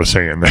 You don't have a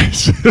say in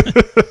this.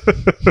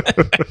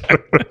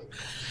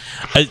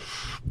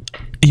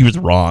 He was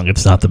wrong.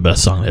 It's not the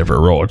best song they ever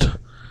wrote.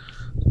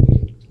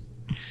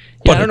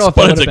 Yeah, I don't know if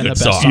that would have been the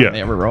best song Yeah.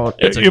 they ever wrote.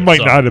 It might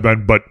not have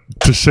been, but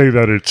to say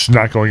that it's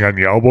not going on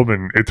the album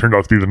and it turned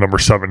out to be the number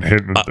 7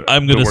 hit.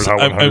 I'm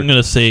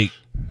gonna say,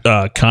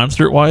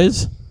 concert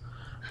wise,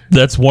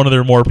 that's one of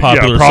their more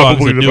popular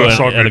songs to do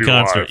at a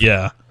concert.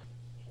 Live.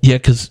 Yeah,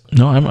 because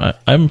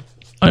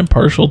I'm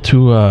partial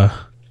to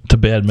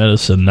Bad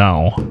Medicine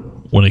now.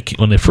 When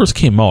they first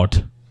came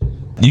out,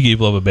 You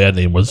Gave Love a Bad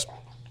Name was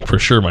for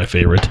sure my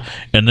favorite,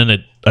 and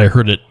then I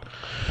heard it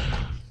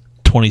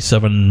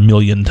 27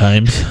 million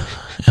times,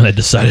 and I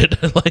decided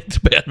I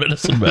liked Bad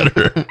Medicine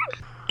better.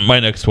 My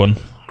next one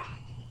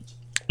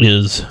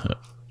is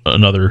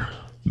another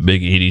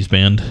big 80s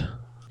band,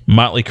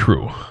 Motley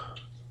Crue.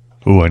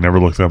 Ooh, I never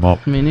looked them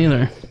up. Me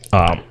neither.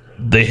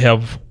 They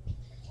have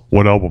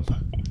What album?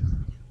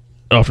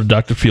 off of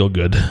Dr.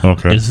 Feelgood.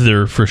 Okay. Is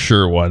their for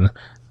sure one.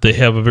 They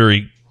have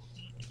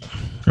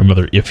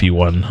another iffy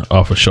one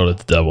off of Shout at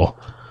the Devil.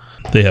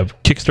 They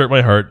have Kickstart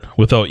My Heart,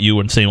 Without You,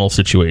 and Same Old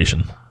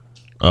Situation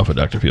off of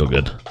Dr.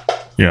 Feelgood.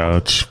 Yeah,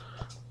 that's...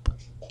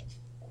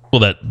 Well,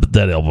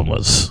 that album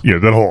was... Yeah,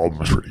 that whole album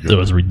was pretty good. It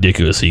was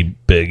ridiculously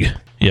big.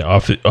 Yeah,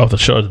 off the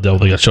Shout at the Devil,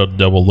 they got Shout at the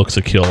Devil, Looks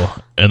to Kill,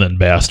 and then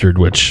Bastard,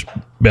 which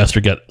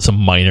Bastard got some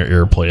minor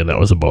airplay, and that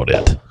was about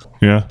it.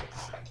 Yeah.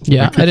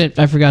 Yeah,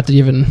 I forgot to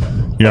even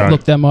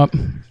look them up.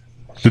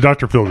 The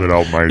Dr. Feelgood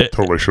album, I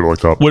totally should have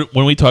looked up.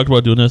 When we talked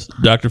about doing this,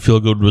 Dr.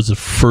 Feelgood was the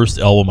first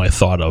album I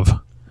thought of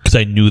because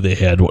I knew they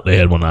had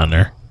one on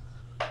there.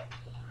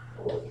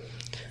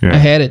 Yeah. I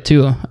had it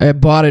too. I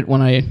bought it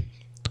when I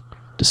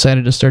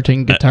decided to start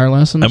taking guitar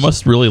lessons. I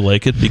must really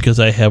like it because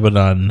I have it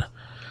on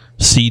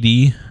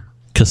CD,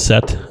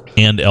 cassette,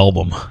 and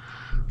album.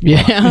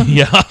 Yeah.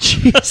 Yeah.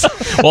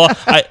 Well,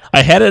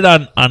 I had it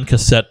on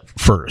cassette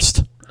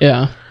first.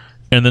 Yeah.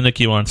 And then it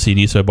came on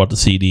CD, so I bought the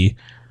CD.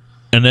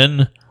 And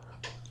then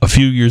a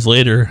few years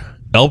later,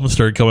 albums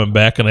started coming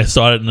back, and I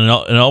saw it in an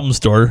album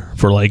store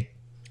for like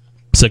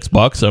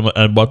 $6.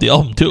 I bought the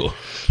album too.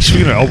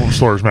 Speaking of album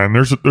stores, man,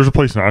 there's a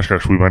place in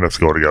Oshkosh we might have to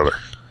go together.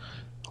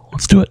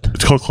 Let's do it.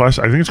 It's called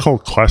Classic. I think it's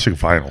called Classic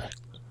Vinyl.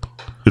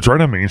 It's right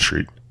on Main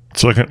Street.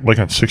 It's like on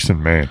 6th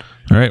and Main.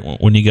 All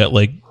right, when you got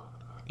like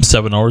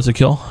 7 hours to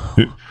kill,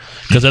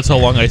 because that's how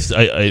long I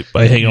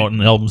hang out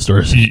in album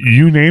stores.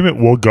 You name it,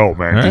 we'll go,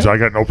 man. Because I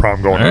got no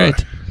problem going. All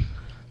right,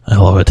 I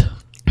love it.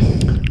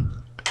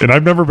 And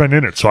I've never been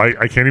in it, so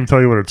I can't even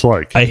tell you what it's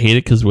like. I hate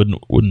it because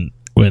when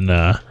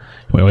my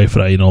wife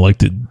and I, like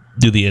to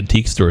do the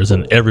antique stores,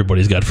 and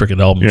everybody's got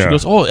freaking albums. Yeah. She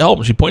goes, "Oh,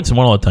 albums!" She points them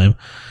out all the time.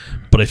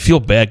 But I feel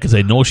bad because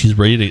I know she's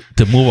ready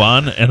to move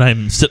on, and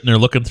I'm sitting there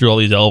looking through all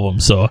these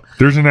albums. So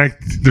there's an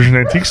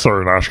antique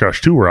store in Oshkosh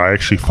too, where I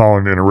actually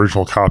found an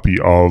original copy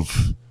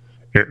of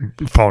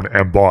found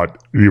and bought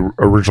the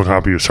original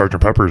copy of Sgt.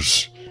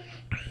 Pepper's.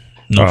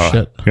 No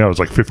shit. Yeah, it was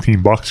like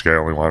 $15. Guy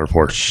only wanted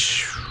for it.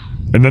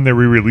 And then they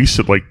re-released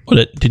it like. What?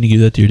 Didn't you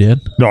give that to your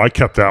dad? No, I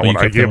kept that one.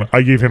 I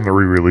gave him the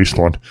re-released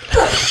one.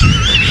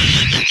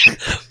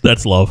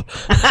 That's love.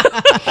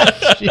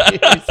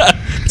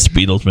 It's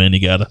Beatles, man. You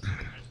gotta.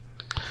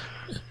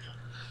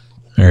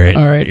 All right.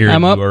 Aaron,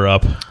 I'm up. You are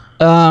up.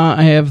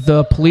 I have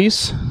The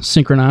Police,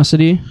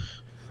 Synchronicity,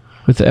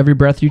 with Every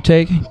Breath You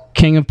Take,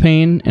 King of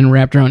Pain, and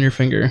Wrapped Around Your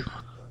Finger.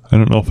 I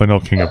don't know if I know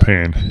King of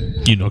Pain.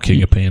 You know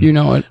King of Pain. You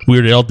know it.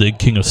 Weird Al did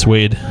King of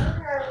Suede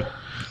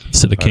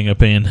instead of King of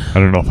Pain. I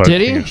don't know if I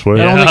did he? King of Suede.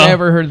 I don't think I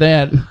ever heard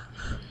that.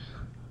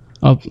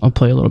 I'll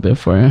play a little bit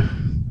for you.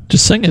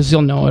 Just sing it. Because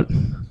you'll know it.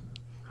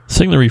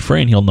 Sing the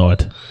refrain. He'll know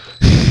it.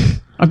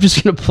 I'm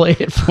just going to play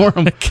it for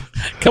him.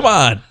 Come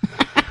on.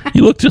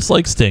 You look just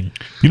like Sting.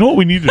 You know what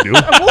we need to do?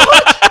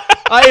 What?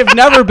 I have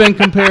never been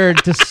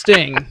compared to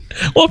Sting.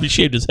 Well, if he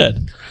shaved his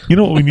head. You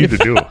know what we need to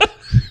do?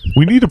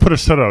 We need to put a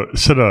set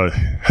of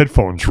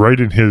headphones right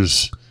in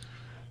his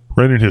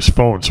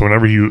phone. So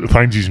whenever he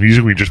finds his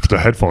music, we just put the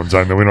headphones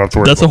on. Then we don't have to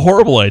worry. That's a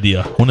horrible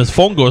idea. When his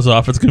phone goes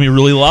off, it's going to be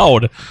really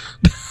loud.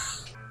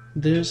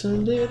 There's a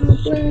little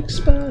black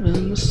spot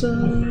on the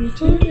sun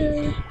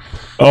today.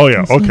 Oh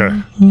yeah.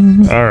 Okay.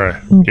 All right.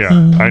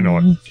 Yeah, I know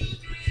it.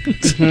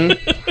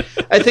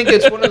 I think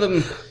it's one of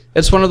them.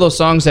 It's one of those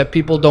songs that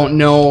people don't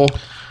know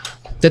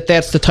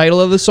that's the title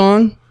of the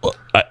song. Well,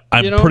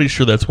 I'm pretty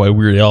sure that's why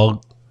Weird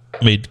Al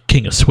made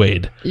King of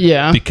Suede.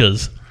 Yeah.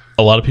 Because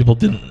a lot of people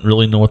didn't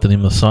really know what the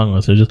name of the song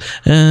was. They're just,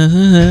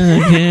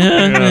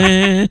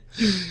 yeah.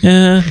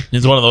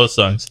 It's one of those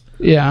songs.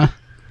 Yeah.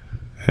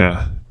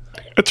 Yeah.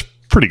 It's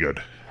pretty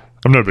good.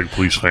 I'm not a big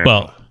Police fan.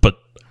 Well, but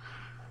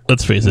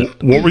let's face it.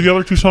 What were the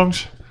other two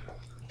songs?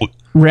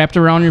 Wrapped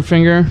Around Your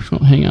Finger.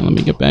 Oh, hang on, let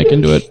me get back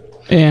into it.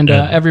 And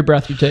Every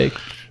Breath You Take.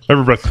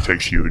 Every Breath You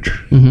Take's huge.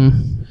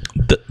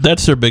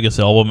 That's their biggest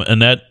album,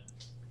 and that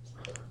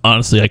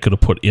honestly I could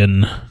have put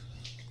in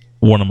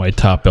one of my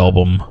top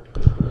album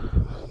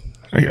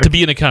to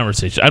be in a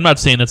conversation. I'm not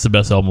saying it's the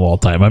best album of all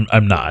time.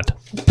 I'm not,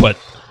 but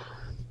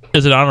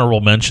as an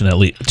honorable mention at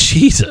least.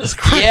 Jesus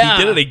Christ, Yeah.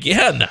 he did it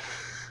again.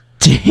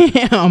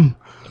 Damn.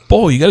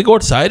 Bo, you got to go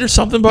outside or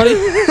something, buddy?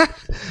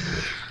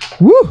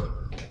 Woo.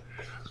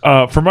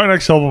 For my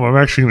next album, I'm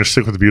actually going to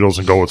stick with the Beatles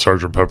and go with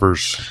Sgt.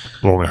 Pepper's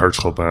Lonely Hearts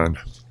Club Band.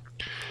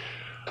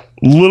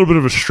 A little bit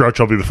of a stretch.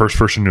 I'll be the first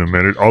person to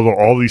admit it. Although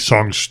all these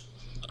songs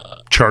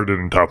charted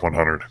in top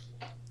 100.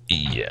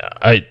 Yeah,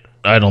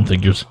 I don't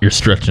think you're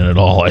stretching at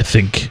all. I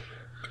think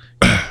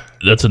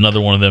that's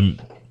another one of them.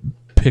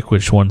 Pick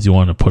which ones you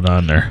want to put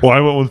on there. Well, I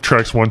went with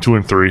tracks 1, 2,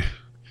 and 3.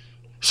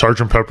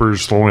 Sgt.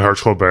 Pepper's Lonely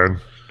Hearts Club Band,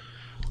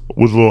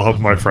 with a little help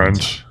of my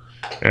friends,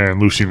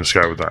 and Lucy in the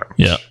Sky with Diamonds.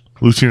 Yeah.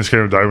 Lucy in the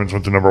Sky with Diamonds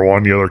went to number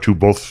 1. The other two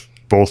both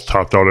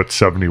topped out at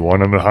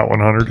 71 on the Hot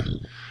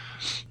 100.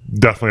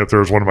 Definitely up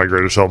there as one of my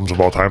greatest albums of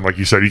all time. Like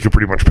you said, you could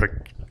pretty much pick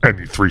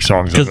any 3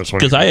 songs on this one.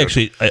 Because I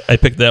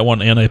picked that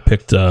one, and I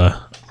picked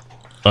a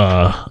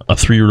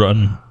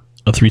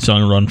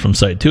 3-song run from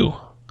side 2.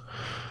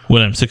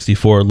 When I'm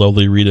 64,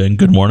 Lovely Rita and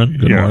Good Morning.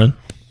 Good Morning.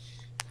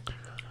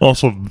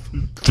 Also,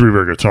 3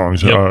 very good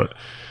songs. Yep.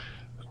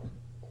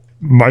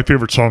 My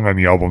favorite song on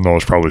the album, though,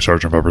 is probably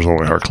Sgt. Pepper's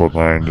Lonely Hearts Club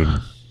Band.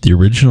 And The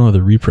original or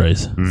the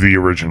reprise? the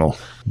original.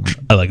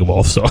 I like them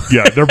both, so.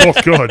 Yeah, they're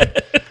both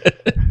good.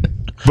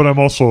 But I'm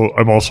also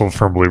a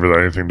firm believer that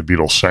anything the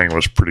Beatles sang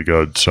was pretty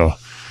good, so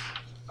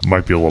I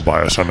might be a little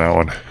biased on that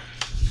one.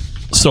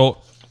 So,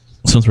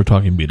 since we're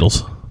talking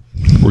Beatles,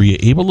 were you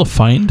able to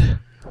find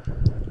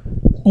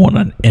one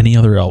on any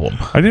other album?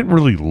 I didn't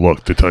really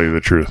look, to tell you the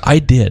truth. I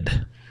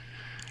did.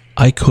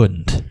 I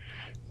couldn't.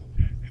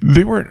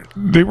 They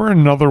were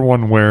another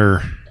one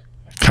where,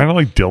 kind of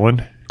like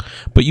Dylan.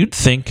 But you'd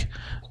think,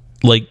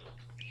 like,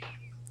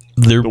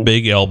 their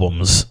big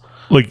albums.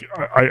 Like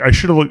I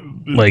should have looked.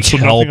 Like so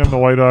Help. nothing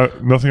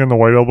on the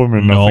White Album,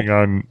 and Nope. nothing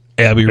on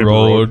Abbey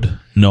Road.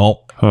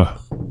 No. Huh.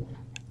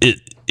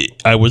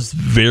 I was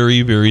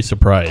very, very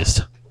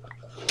surprised.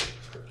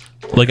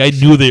 Like I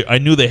knew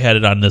they had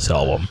it on this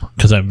album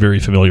because I'm very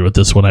familiar with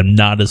this one. I'm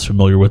not as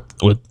familiar with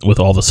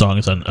all the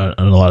songs on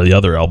a lot of the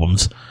other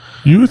albums.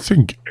 You would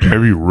think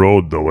Abbey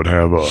Road though would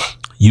have a.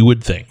 You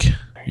would think.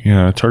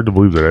 Yeah, it's hard to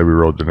believe that Abbey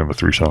Road didn't have a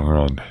 3-song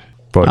run.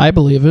 But I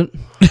believe it.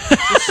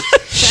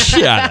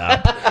 Shut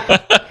up.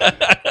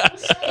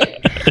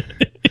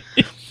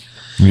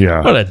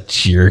 yeah, What a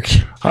jerk.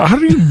 how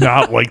do you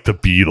not like the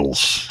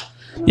Beatles?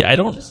 Yeah, I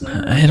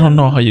don't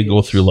know how you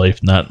go through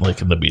life not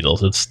liking the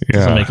Beatles. It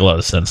doesn't make a lot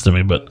of sense to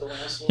me, but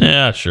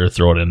yeah, sure,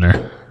 throw it in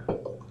there.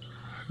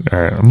 All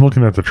right, I'm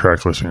looking at the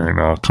track listing right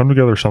now. Come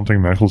Together,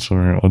 Something,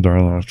 Michelson, Oh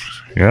Darling.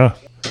 Yeah.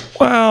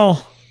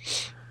 Well,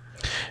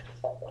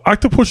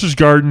 Octopus's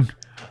Garden,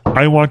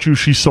 I Want You,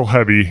 She's So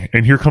Heavy,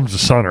 and Here Comes the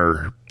Sun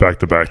are back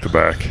to back to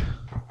back.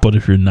 But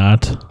if you're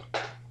not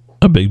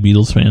a big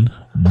Beatles fan,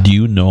 do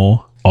you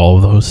know all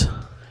of those?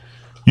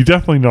 You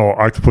definitely know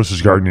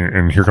Octopus's Garden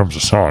and Here Comes the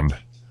Sun.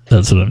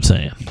 That's what I'm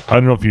saying. I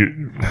don't know if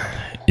you...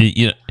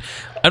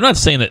 I'm not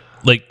saying that,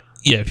 like,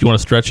 yeah, if you want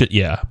to stretch it,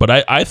 yeah. But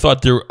I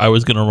thought I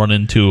was going to run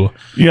into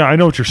Yeah, I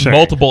know what you're saying.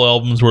 multiple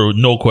albums where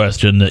no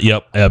question that,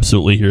 yep,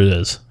 absolutely, here it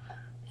is.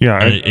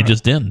 Yeah, And it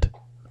just didn't.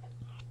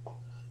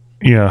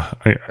 Yeah,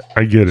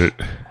 I get it.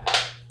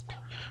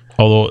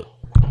 Although,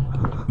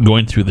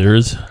 going through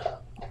theirs,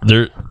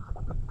 there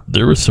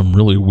was some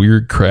really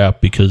weird crap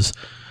because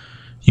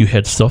you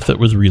had stuff that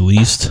was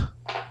released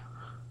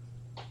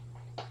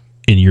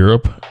in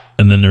Europe,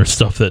 and then there's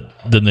stuff that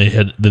then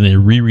they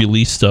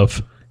re-released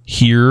stuff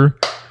here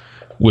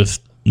with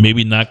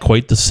maybe not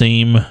quite the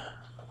same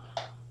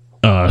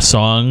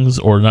songs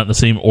or not in the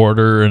same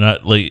order, or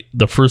not like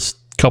the first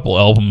couple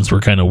albums were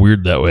kind of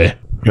weird that way.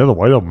 Yeah, the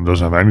White Album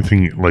doesn't have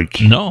anything like...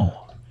 No.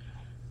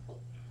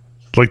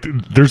 Like,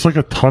 there's like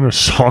a ton of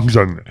songs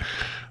on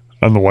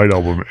the White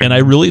Album. And I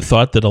really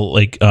thought that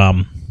like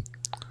I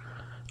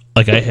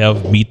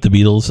have Meet the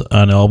Beatles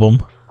on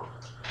album,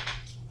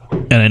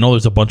 and I know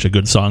there's a bunch of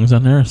good songs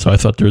on there, so I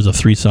thought there was a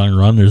 3-song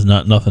run. There's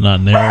nothing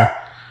on there.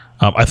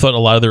 I thought a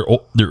lot of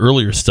their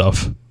earlier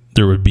stuff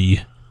there would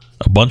be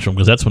a bunch of them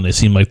because that's when they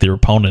seemed like they were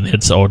pounding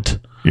hits out,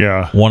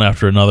 Yeah. one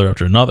after another,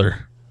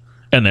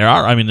 and there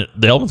are. I mean,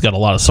 the album's got a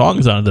lot of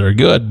songs on it that are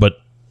good, but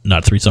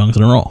not 3 songs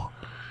in a row.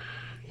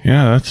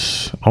 Yeah,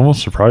 that's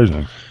almost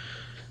surprising.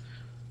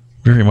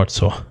 Very much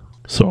so.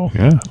 So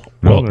Yeah.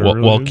 No, there really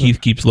while isn't. Keith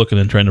keeps looking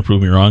and trying to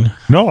prove me wrong,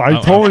 No, I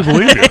totally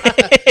believe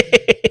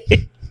you.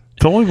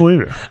 Totally believe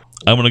you.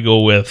 I'm going to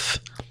go with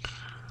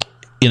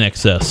In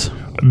Excess.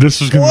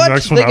 This is going to be the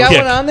next one. They got I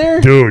one was- on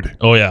there? Dude,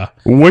 Oh, yeah.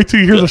 wait till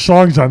you hear the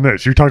songs on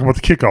this. You're talking about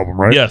the Kick album,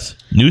 right? Yes.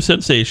 New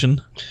Sensation,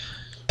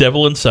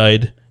 Devil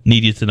Inside,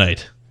 Need You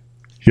Tonight.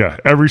 Yeah,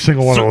 every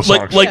single one of those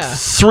songs. Like Yeah.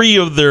 3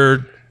 of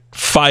their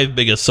 5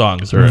 biggest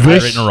songs are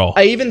This- right in a row.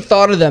 I even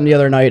thought of them the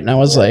other night, and I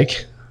was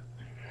like,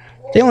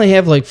 They only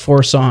have like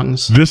 4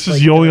 songs. This is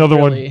Like, the only other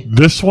really- one.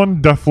 This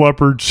one, Def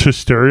Leppard's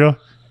Hysteria,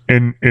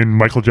 and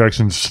Michael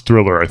Jackson's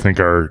Thriller, I think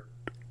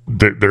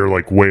they're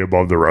like way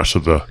above the rest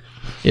of the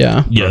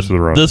Yeah. Yeah, rest of the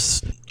run.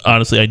 this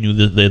honestly, I knew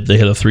that they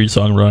had a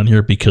 3-song run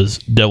here because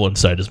Devil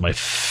Inside is my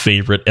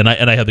favorite, and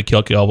I have the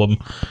Kelk album,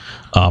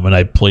 and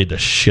I played the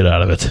shit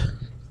out of it.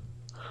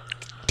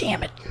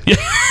 Damn it.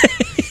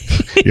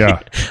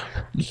 Yeah,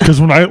 because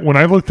when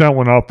I looked that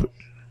one up,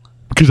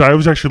 because I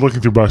was actually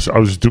looking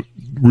through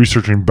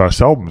researching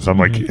best albums. I'm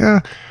like, yeah,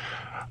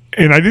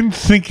 and I didn't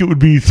think it would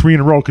be 3 in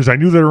a row because I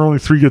knew there were only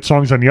 3 good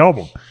songs on the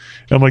album.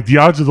 And I'm like, the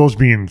odds of those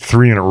being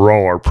 3 in a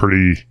row are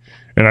pretty.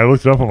 And I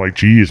looked it up. I'm like,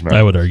 geez, man.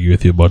 I would argue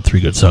with you about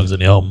 3 good songs on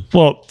the album.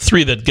 Well,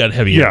 3 that got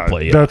heavy yeah,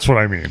 airplay. that's what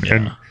I mean. Yeah.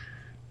 And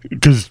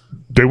because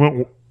they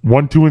went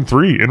 1, 2, and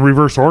 3 in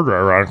reverse order.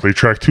 Ironically,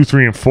 track 2,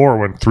 3, and 4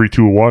 went 3,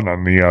 2, 1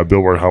 on the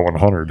Billboard Hot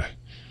 100.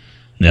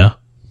 Yeah,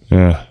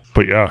 Yeah,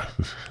 but yeah,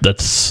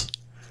 that's.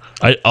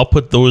 I'll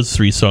put those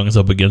 3 songs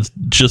up against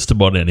just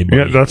about anybody.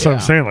 yeah, that's what I'm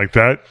Yeah. saying. Like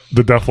that,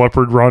 the Def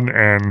Leppard run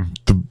and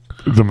the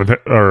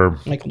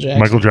Michael Jackson.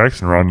 Michael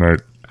Jackson run.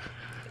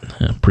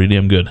 Yeah, pretty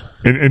damn good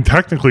And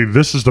technically,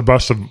 this is the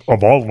best of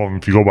all of them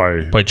if you go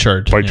by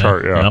chart.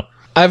 chart, yeah. Yep.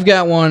 I've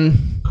got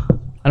one.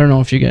 I don't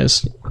know if you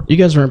guys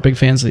weren't big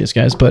fans of these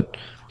guys, but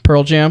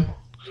Pearl Jam.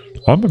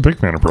 I'm a big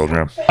fan of Pearl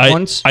Jam.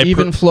 Once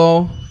Even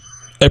Flow.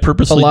 I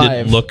purposely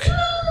Alive.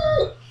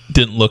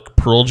 didn't look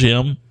Pearl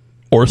Jam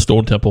or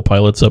Stone Temple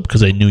Pilots up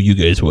because I knew you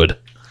guys would.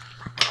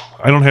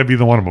 I don't have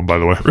either one of them, by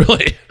the way.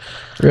 Really?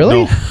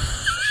 Really? No.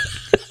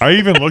 I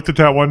even looked at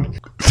that one.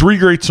 3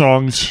 great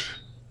songs,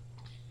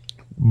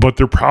 but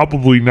they're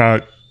probably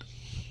not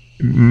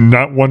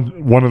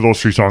one of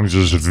those 3 songs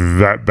is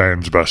that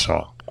band's best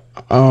song.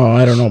 Oh,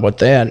 I don't know about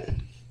that.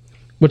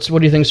 What do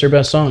you think's their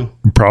best song?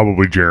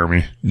 Probably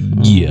Jeremy.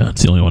 Yeah,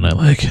 it's the only one I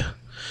like.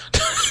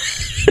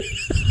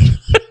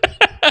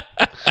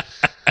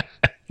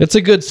 It's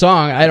a good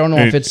song. I don't know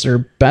if it's their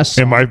best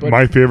song. And but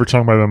my favorite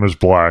song by them is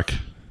Black.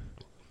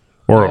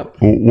 Or Yep.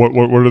 what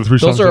are the 3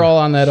 songs? those are all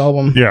on that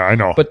album. Yeah, I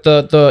know. But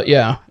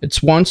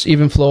it's Once,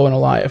 Even Flow, and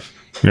Alive.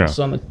 yeah. It's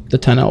on the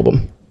 10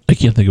 album. I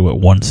can't think of what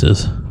Once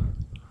is.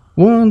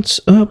 Once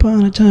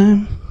upon a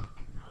time.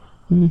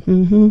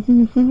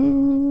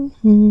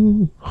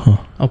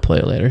 I'll play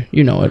it later.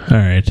 You know it. All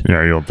right.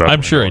 Yeah, you'll definitely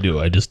I'm sure I do.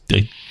 I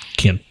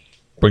can't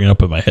bring it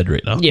up in my head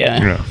right now.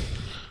 Yeah. Yeah.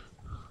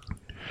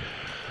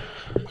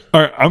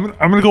 All right, I'm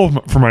gonna go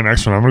for my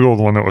next one. I'm gonna go with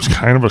the one that was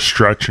kind of a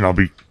stretch, and I'll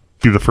be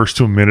the first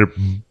to admit it.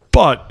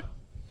 But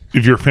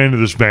if you're a fan of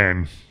this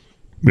band,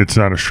 it's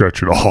not a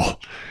stretch at all.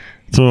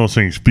 It's one of those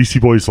things. Beastie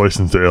Boys'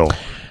 License to Ill.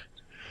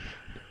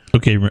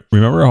 Okay,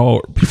 remember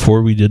how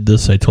before we did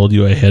this, I told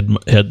you I had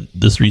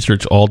this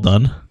research all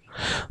done?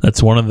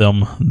 That's one of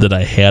them that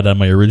I had on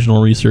my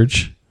original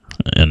research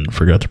and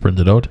forgot to print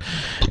it out.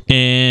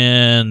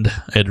 And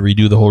I had to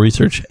redo the whole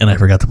research, and I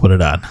forgot to put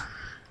it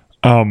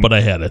on. But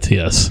I had it,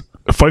 yes.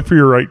 Fight for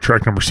Your Right,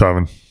 track number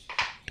 7.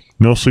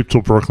 No Sleep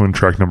Till Brooklyn,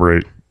 track number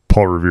 8.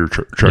 Paul Revere,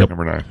 track Yep.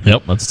 number 9.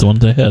 Yep, that's the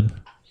one I had.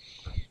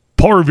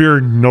 Paul Revere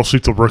and No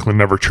Sleep Till Brooklyn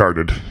never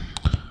charted.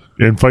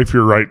 And Fight for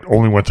Your Right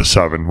only went to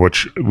 7,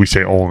 which we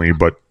say only,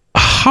 but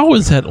How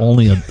is that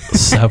only a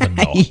 7,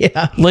 though?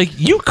 Yeah. Like,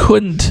 you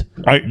couldn't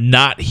I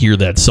not hear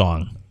that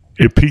song.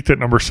 it peaked at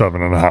number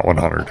 7 on the Hot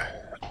 100.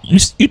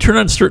 You turn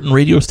on certain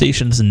radio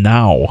stations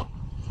now,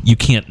 you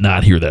can't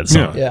not hear that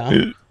song.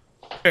 Yeah.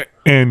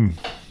 And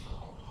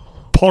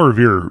Paul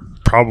Revere,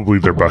 probably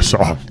their best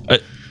song.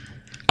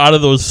 Out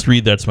of those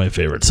 3, that's my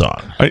favorite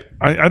song.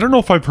 I don't know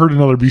if I've heard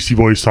another Beastie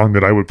Boys song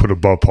that I would put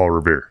above Paul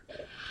Revere.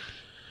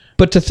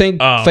 But to think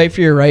Fight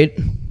for Your Right,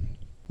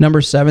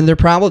 number 7, there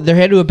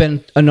had to have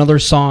been another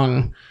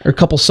song or a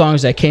couple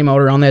songs that came out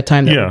around that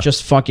time that Yeah. were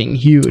just fucking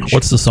huge.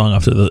 What's the song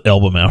after the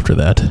album after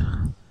that?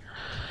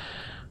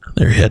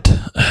 Their hit.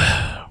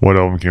 What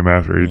album came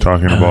after? Are you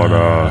talking about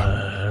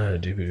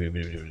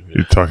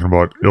you're talking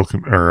about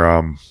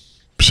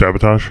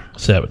Sabotage?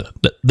 Sabotage.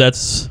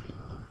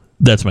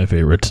 That's my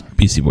favorite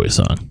Beastie Boys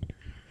song.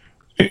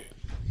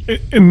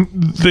 And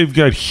they've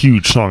got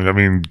huge songs. I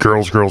mean,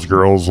 Girls, Girls,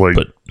 Girls, like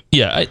But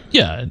yeah.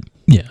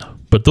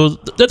 But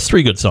that's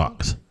 3 good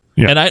songs.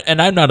 Yeah.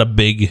 And I'm not a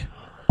big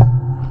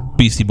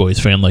Beastie Boys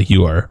fan like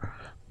you are,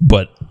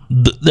 but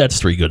that's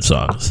 3 good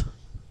songs.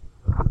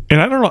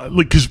 and I don't know,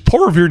 like, because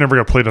Paul Revere never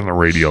got played on the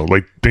radio.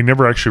 Like, they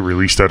never actually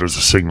released that as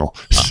a single.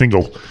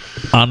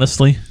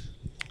 Honestly,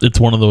 it's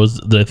one of those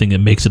that I think it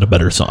makes it a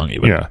better song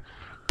even. Yeah.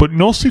 But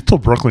No Sleep Till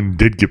Brooklyn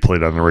did get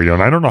played on the radio,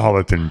 and I don't know how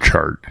that didn't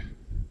chart.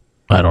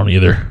 I don't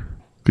either.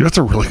 That's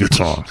a really good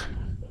song.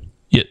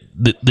 Yeah,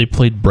 they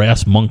played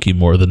Brass Monkey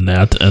more than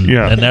that, and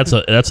Yeah. and that's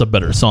a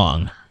better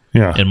song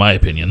Yeah. in my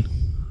opinion.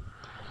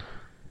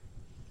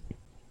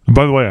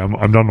 By the way,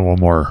 I'm down to one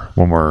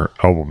more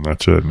album.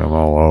 That's it, and I'm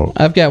all out.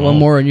 I've got one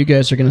more, and you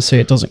guys are going to say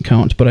it doesn't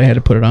count, but I had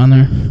to put it on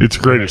there. It's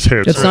greatest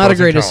hits. It's so it not a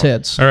doesn't greatest count.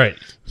 hits. All right,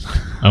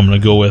 I'm gonna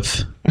go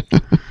with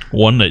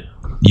one that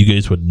you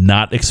guys would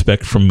not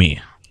expect from me.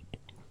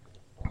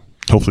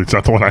 Hopefully it's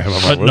not the one I have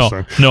on my list.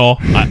 Then. No.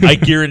 I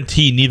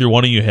guarantee neither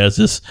one of you has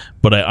this.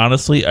 But I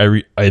honestly,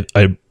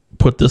 I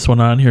put this one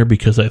on here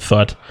because I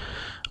thought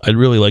I'd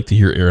really like to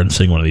hear Aaron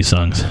sing one of these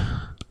songs.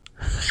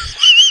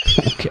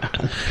 Okay.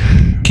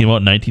 Came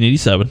out in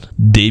 1987.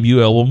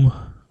 Debut album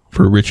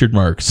for Richard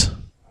Marx.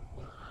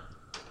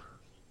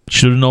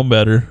 Should have known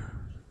better.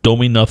 Don't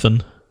Mean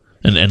Nothing.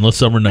 And Endless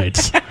Summer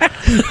Nights.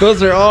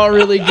 Those are all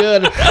really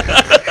good.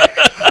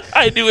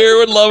 I knew Aaron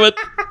would love it.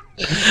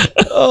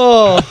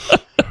 Oh.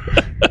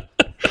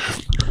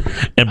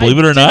 And believe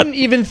it or not, didn't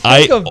even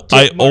think of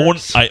Dick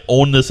Marks. I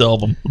own this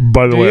album.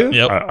 By the way,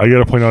 Yep. I got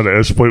to point out that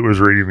as Spite was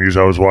reading these,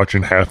 I was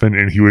watching Happen,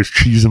 and he was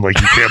cheesing like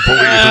you can't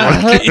believe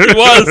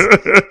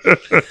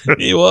it.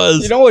 He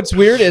was. You know what's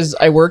weird is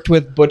I worked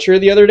with Butcher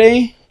the other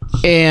day,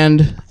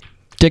 and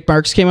Dick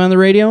Marks came on the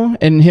radio,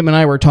 and him and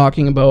I were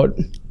talking about.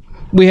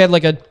 We had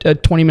like a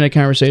 20-minute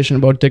conversation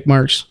about Dick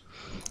Marks,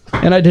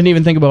 and I didn't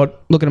even think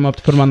about looking him up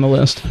to put him on the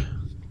list.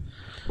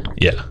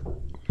 Yeah.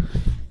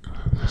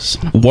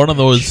 One of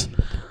those.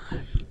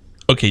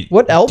 Okay.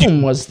 What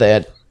album was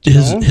that?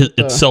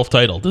 It's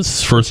self-titled. This is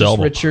his first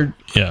album. Richard.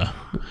 Yeah.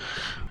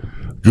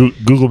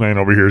 Google man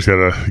over here's got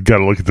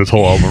to look at this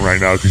whole album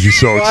right now because he's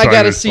so Well,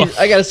 excited.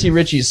 I gotta see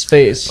Richie's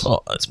face.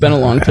 Oh, It's been a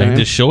long I time. can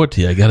just show it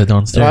to you. I got it Oh, I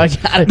downstairs.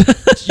 got it.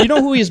 Do you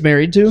know who he's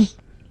married to?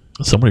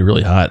 Somebody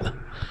really hot.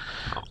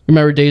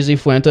 Remember Daisy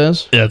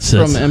Fuentes? That's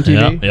From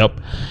MTV? Yep.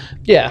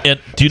 Yeah. And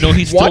do you know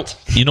he's What?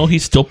 still? You know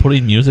he's still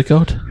putting music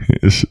out.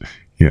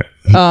 Yeah.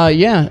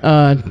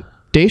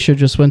 Daisha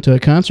just went to a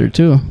concert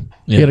too.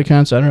 He Yeah. had a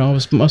concert. I don't know.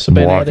 It must have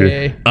been at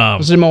Milwaukee.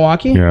 was it in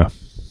Milwaukee? Yeah.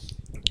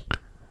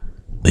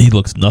 He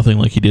looks nothing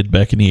like he did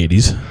back in the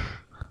 80s.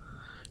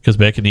 Because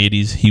back in the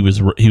 80s, he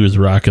was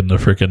rocking the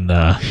freaking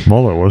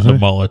Mullet, wasn't the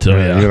it? mullet too.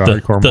 Yeah, he had a The-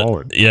 hardcore the-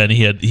 mullet. Yeah, and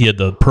he had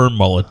the perm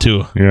mullet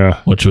too.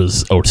 Yeah. Which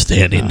was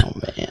outstanding. Oh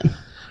man.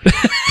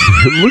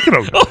 Look at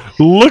him.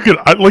 Look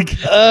at like.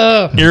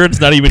 Aaron's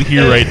not even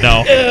here right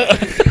now.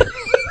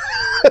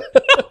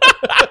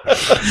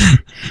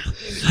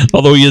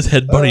 Although he is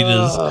headbutting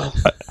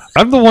his.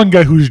 I'm the one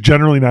guy who's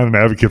generally not an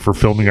advocate for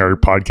filming our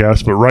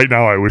podcast, but right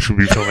now I wish we'd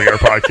be filming our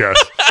podcast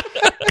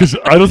because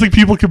I don't think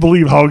people can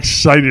believe how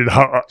excited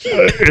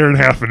Aaron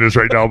Halfman is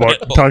right now about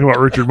talking about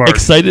Richard Marx.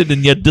 Excited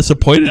and yet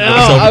disappointed in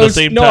himself at the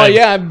same time.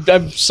 Yeah,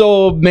 I'm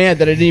so mad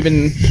that I didn't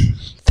even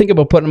think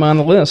about putting him on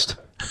the list.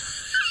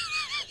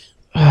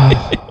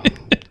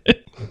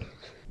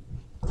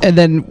 And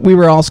then we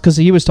were also, because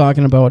he was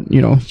talking about,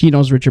 he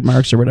knows Richard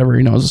Marx or whatever,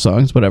 he knows the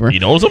songs, whatever. He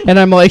knows him? And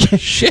I'm like,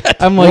 Shit.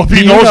 I'm Well, like, if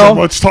he do you knows know? him,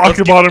 let's talk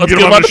about him. Let's Get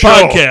him on the show.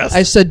 podcast.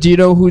 I said, do you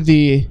know who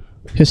the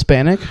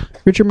Hispanic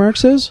Richard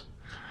Marx is?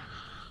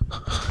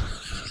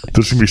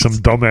 This is gonna be some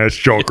dumbass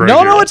joke, right?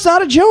 No, here. it's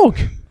not a joke.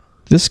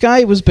 This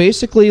guy was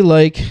basically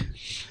like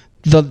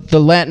the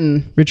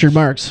Latin Richard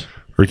Marx,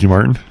 Ricky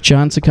Martin.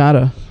 John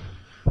Cicada.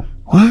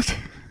 What?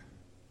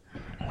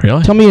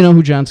 Really? Tell me you know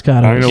who John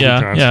Cicada I is. know who Yeah,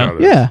 John yeah. Scott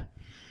is. Yeah.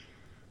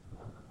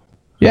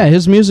 Yeah,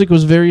 his music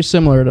was very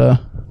similar to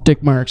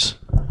Dick Marx.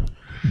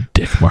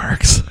 Dick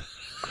Marks.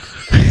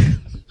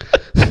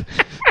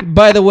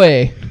 By the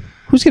way,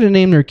 who's going to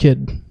name their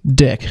kid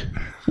Dick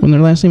when their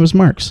last name is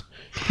Marx?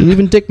 You're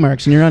leaving Dick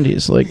Marks in your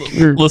undies, or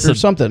Listen.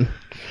 something.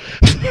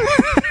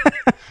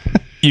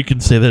 You can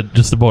say that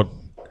just about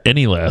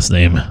any last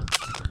name.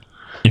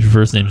 If your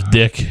first name's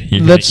Dick,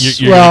 you're That's-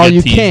 gonna well, get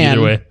you teased can.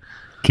 either way.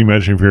 Can you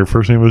imagine if your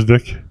first name was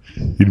Dick?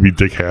 You'd be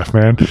Dick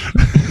Halfman.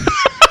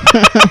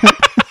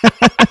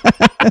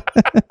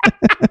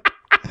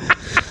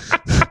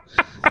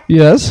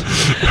 Yes.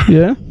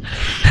 Yeah.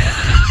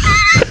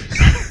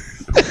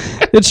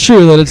 It's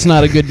true that it's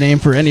not a good name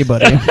for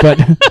anybody, but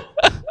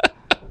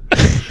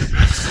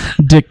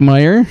Dick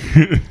Meyer.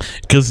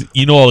 Because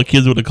all the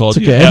kids would have called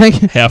It's you okay. I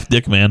think- half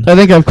Dick Man. I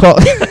think I've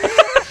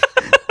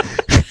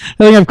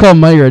called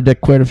Meyer a dick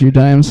quite a few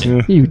times.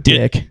 You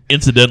dick.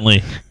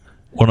 Incidentally,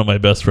 one of my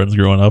best friends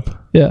growing up,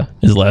 Yeah.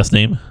 his last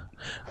name,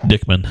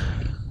 Dickman.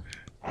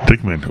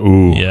 Dickman.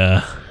 Ooh.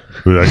 Yeah.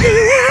 Ooh,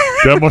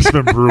 that must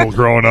have been brutal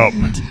growing up.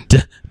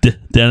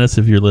 Dennis,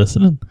 if you're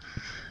listening.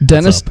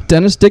 Dennis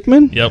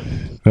Dickman? Yep.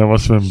 That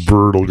must have been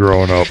brutal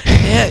growing up.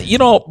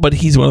 Yeah, but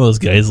he's one of those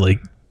guys, like,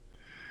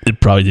 it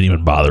probably didn't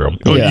even bother him.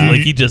 Yeah.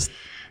 Like, he just,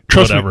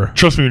 Trust whatever.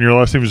 me, when your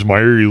last name is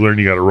Meyer, you learn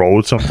you got to roll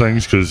with some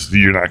things because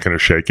you're not going to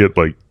shake it.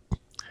 Like,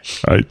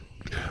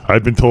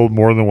 I've been told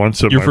more than once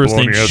that Your my first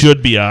name baloney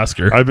should be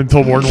Oscar. I've been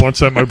told more than once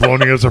that my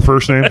baloney has a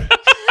first name.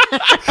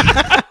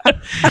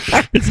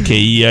 It's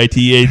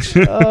Keith.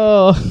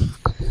 Oh.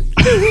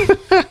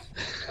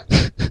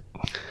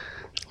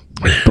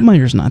 But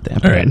Meyer's not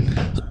that All bad.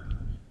 right.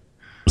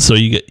 So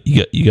you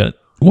got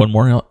one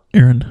more,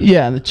 Aaron?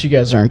 Yeah, that you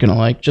guys aren't gonna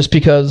like, just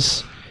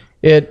because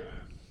it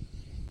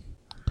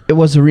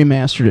was a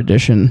remastered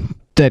edition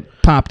that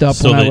popped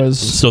up when I was.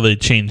 So they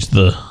changed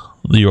the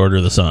order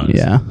of the songs.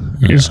 Yeah,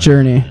 his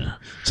Journey.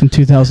 It's in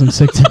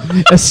 2006.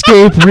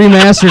 Escape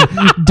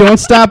remastered. Don't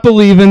Stop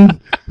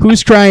Believing.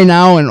 Who's Crying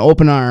Now? And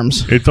Open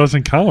Arms. It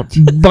doesn't count.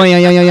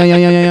 Boing.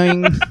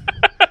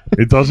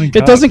 It doesn't count.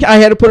 It doesn't. I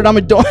had to put it on my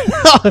door.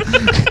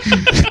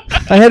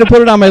 I had to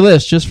put it on my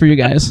list just for you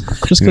guys,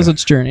 just because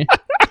it's Journey.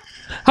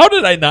 How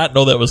did I not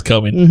know that was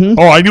coming? Mm-hmm.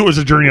 Oh, I knew it was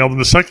a Journey album.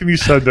 The second you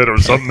said that it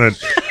was something that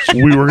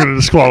we were going to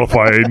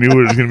disqualify, I knew it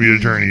was going to be a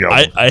Journey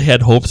album. I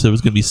had hopes it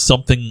was going to be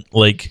something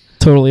like,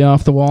 Totally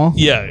off the wall.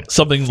 yeah,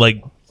 something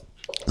like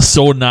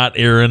so not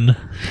Aaron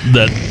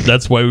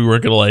that's why we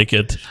weren't going to like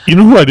it. You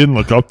know who I didn't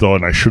look up, though,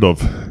 and I should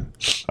have?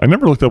 I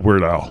never looked up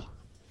Weird Al.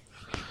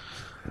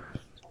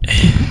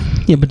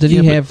 Yeah, but did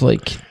he have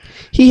like...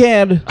 He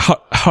had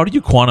How do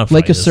you quantify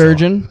Like a this,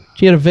 Surgeon.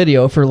 He had a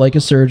video for Like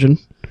a Surgeon.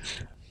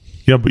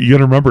 Yeah, but you got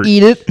to remember,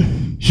 Eat It.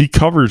 he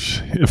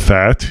covers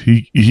Fat.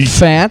 He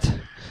Fat. though?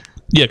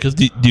 Yeah, because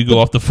do you go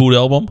off the Food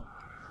album?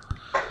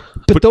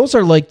 But those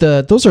are like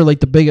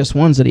the biggest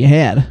ones that he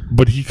had.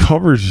 But he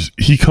covers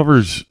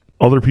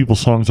other people's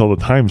songs all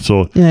the time.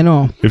 So Yeah, I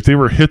know. if they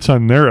were hits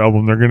on their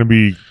album, they're going to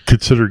be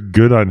considered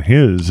good on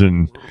his.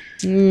 And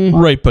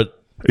Right, but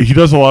he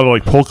does a lot of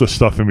like polka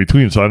stuff in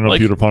between. So I don't know like,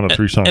 if you'd have found a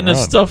 3-song and run.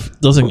 this stuff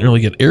doesn't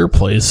really get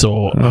airplay.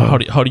 So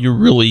how do you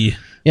really?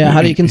 Yeah,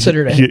 how do you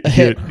consider it a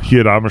hit? He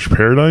had Amish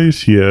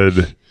Paradise. He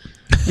had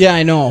Yeah,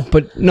 I know,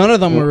 but none of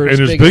them were And as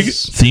his big big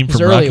as Theme his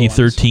from early Rocky ones.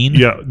 13.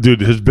 yeah,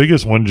 dude. His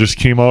biggest one just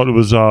came out. It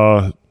was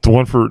the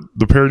one for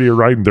the parody of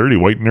Riding Dirty,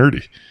 White and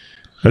Nerdy.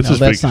 That's No, his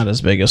that's big, not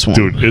his biggest one.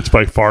 dude. It's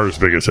by far his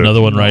biggest. hit.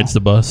 Another one rides the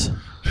bus.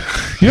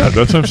 Yeah,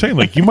 that's what I'm saying.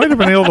 Like you might have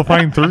been able to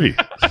find 3.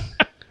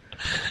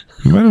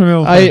 You might have been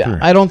able to find 3.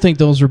 I don't think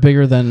those were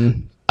bigger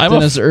than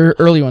his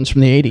early ones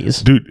from the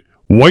 80s. Dude,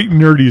 White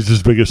and Nerdy is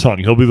his biggest song.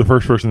 He'll be the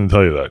first person to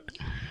tell you that.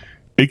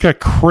 It got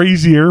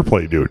crazy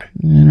airplay, dude. I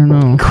don't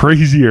know.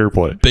 Crazy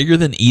airplay. Bigger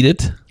than Eat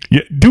It?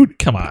 Yeah, dude.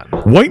 Come on.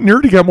 White and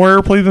Nerdy got more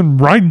airplay than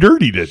Riding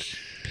Dirty did.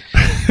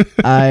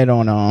 I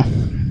don't know.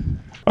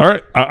 All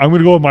right, I'm going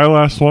to go with my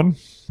last one,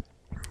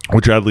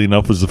 which oddly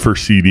enough was the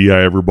first CD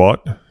I ever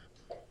bought.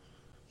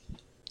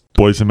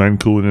 Boys and Men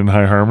Cooling in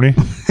High Harmony.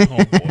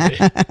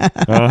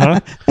 Oh,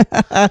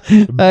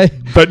 boy.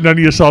 Bet none of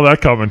you saw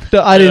that coming.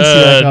 I didn't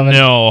see that coming.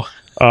 No.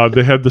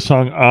 They had the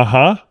song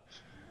 "Aha,"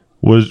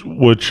 which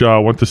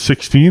went to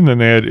 16. Then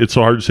they had "It's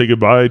So Hard to Say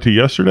Goodbye to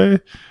Yesterday,"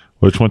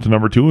 which went to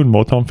number 2, and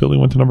Motown Philly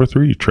went to number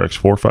 3. Tracks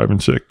 4, 5,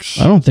 and 6.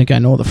 I don't think I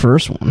know the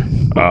first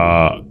one.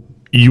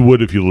 You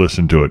would if you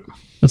listened to it.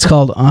 It's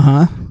called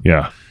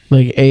Yeah.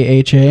 like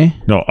AHA.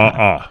 No.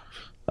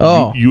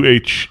 Oh,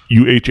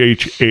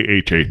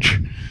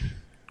 UHHAHH.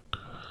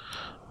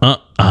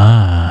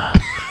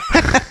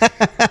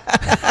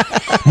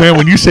 Man,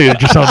 when you say it, it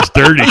just sounds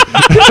dirty.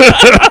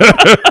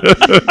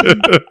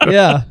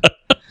 yeah.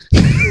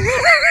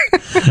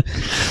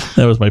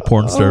 That was my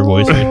porn star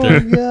voice right there.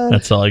 God.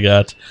 That's all I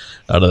got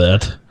out of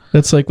that.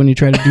 That's like when you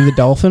try to do the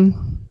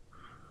dolphin.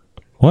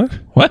 What?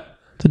 What?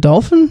 The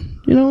dolphin,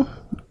 you know?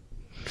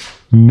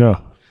 No.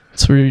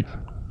 It's where you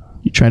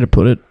try to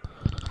put it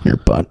in your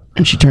butt,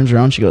 and she turns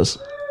around, she goes,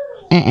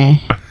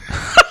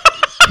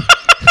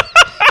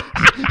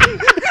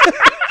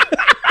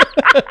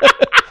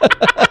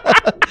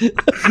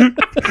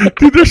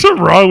 Dude, there's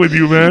something wrong with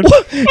you, man.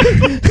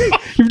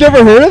 You've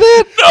never heard of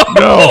that?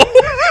 No.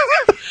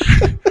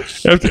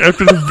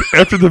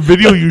 After the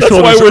video you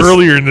showed why us we're-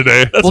 earlier in the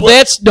day, Well,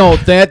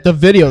 the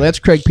video. That's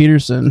Craig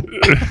Peterson.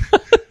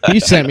 He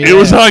sent me it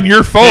was that. on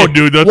your phone,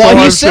 dude. That's Well, all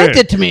he I'm sent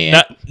saying. it to me.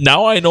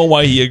 Now I know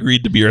why he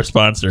agreed to be our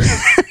sponsor.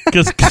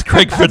 Because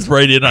Craig fits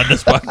right in on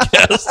this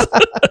podcast.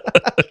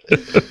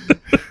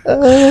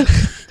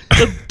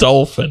 The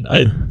dolphin.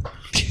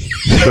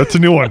 That's a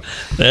new one.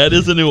 That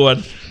is a new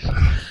one.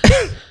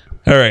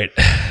 All right.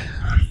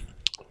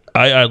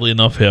 I oddly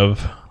enough I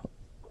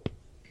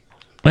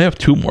have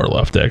 2 more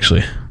left,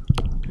 actually.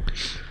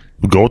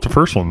 We'll go with the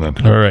first one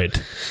then. All right.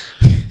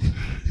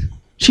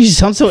 Jeez, you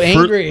sound so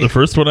angry. The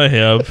first one I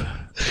have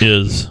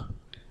is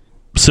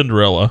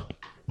Cinderella.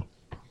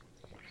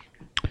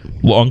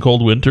 Long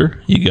Cold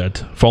Winter. You got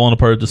Falling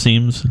Apart at the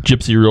Seams,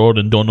 Gypsy Road,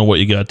 and Don't Know What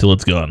You Got Till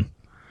It's Gone.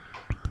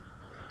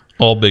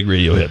 All big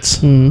radio hits.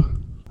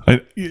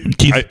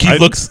 Keith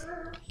looks...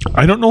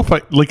 I don't know if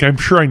I'm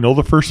sure I know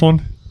the first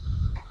one,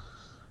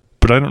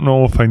 but I don't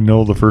know if I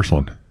know the first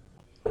one.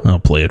 I'll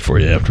play it for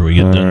you after we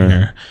get done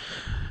here.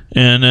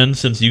 And then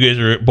since you guys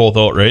are both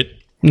out, right?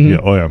 Yeah,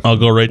 oh yeah. I'll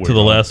go right to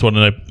the last one,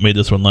 and I made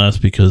this one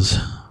last because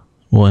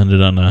we'll end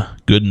it on a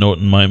good note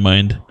in my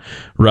mind.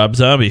 Rob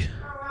Zombie.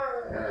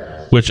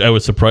 Which I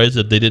was surprised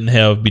that they didn't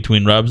have,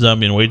 between Rob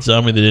Zombie and Wade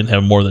Zombie, they didn't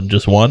have more than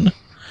just one.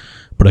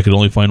 But I could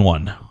only find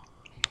one.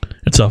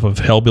 It's off of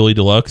Hellbilly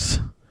Deluxe.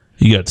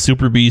 You got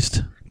Super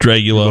Beast,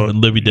 Dragula, and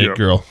Livy Dead Yep.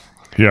 Girl.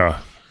 Yeah,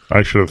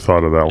 I should have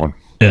thought of that one.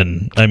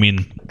 And, I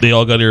mean, they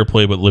all got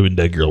airplay, but Living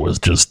Dead Girl was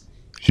just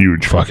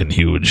Huge. fucking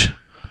huge.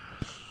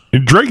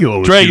 And Dragula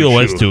was Dragula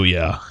huge, was too,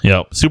 yeah.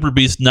 Yeah. Super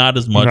Beast, not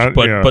as much, Not-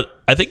 but yeah.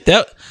 but I think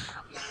that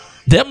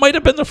might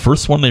have been the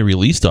first one they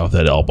released off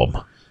that album.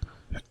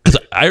 Because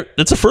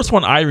it's the first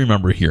one I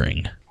remember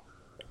hearing.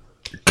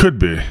 Could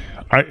be.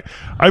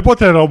 I bought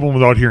that album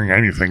without hearing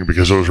anything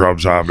because it was Rob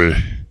Zombie.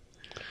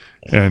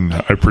 And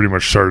I pretty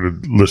much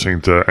started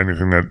listening to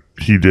anything that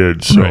he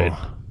did. So Right.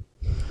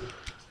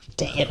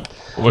 Dang it.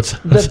 What's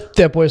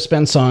That Boy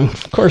Spence song.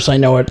 Of course I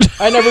know it.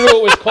 I never knew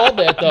it was called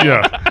that, though.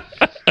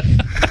 yeah.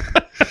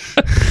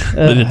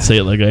 They didn't say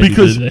it like I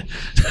Because- did.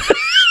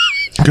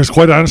 Because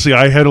quite honestly,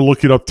 I had to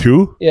look it up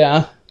too.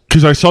 Yeah.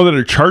 Because I saw that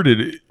it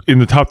charted in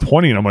the top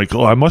 20, and I'm like,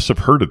 oh, I must have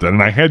heard it then.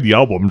 And I had the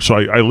album, so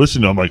I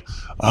listened to it. I'm like,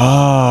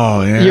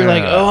 oh, yeah. You're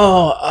like,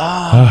 oh.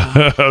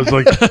 I was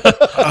like,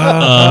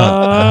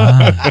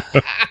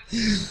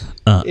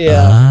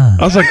 Yeah.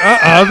 I was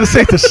like, this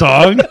ain't the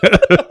song.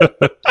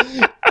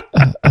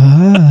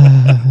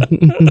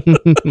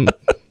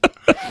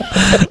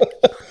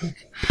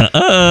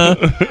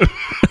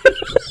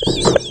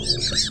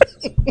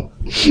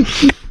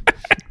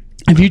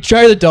 If you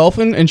try the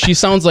dolphin and she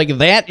sounds like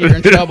that, you're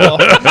in trouble.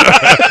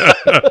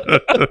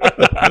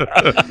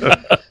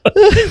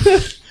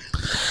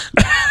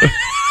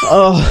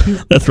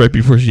 Oh, That's right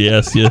before she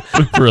asked you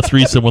for a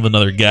threesome with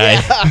another guy.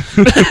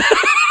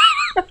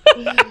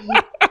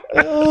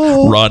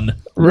 Run.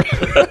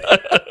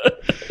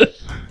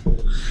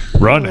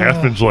 Ron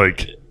Halfman's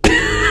like,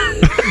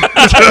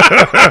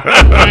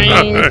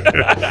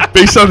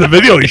 based on the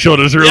video he showed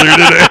us earlier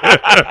today.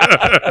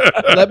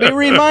 let me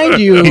remind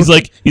you. He's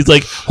like,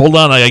 hold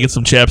on, I gotta get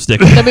some chapstick.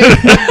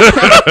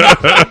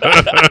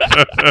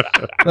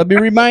 Let me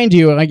remind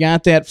you. I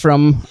got that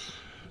from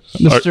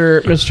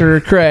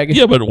Mr. Craig.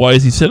 Yeah, but why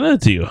is he sending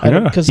it to you?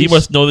 Because He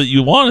must know that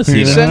you want to see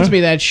he it. sends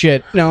me that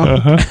shit. No.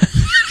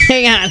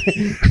 Hang on.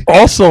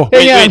 Also,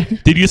 Hang on.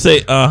 Wait, did you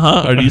say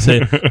or do you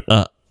say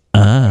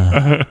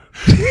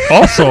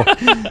also,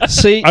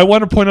 See, I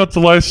want to point out the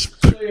last.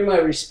 show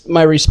you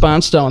my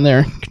response down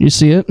there. Can you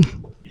see it?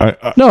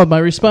 I, No, my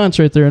response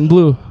right there in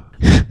blue.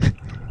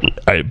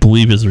 I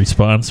believe his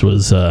response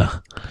was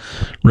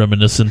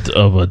reminiscent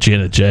of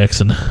Janet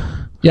Jackson.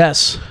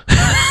 Yes.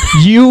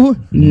 You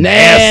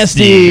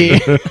nasty.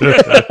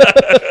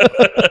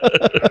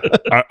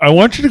 I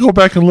want you to go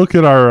back and look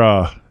at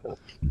our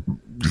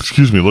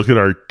look at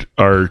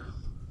our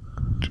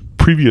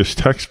previous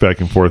text back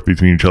and forth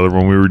between each other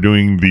when we were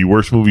doing the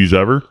worst movies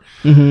ever.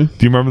 Mm-hmm.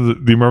 Do you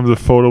remember the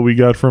photo we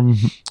got from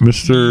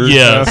Mr.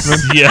 Yes,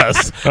 Halfman?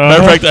 yes.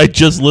 Matter of fact, I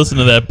just listened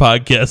to that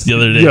podcast the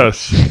other day.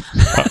 Yes.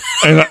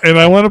 And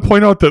I want to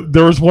point out that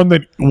there was one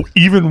that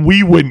even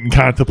we wouldn't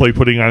contemplate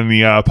putting on the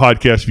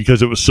podcast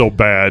because it was so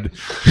bad.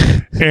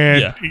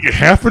 And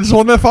Halfman's the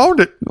one that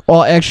found it.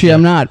 Well, actually,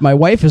 I'm not. My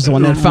wife is the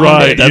one that found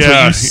Right. it. That's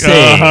what you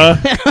say.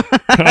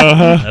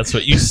 Uh-huh. That's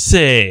what you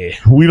say.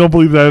 We don't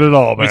believe that at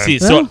all, man. See,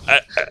 so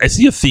I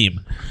see a theme.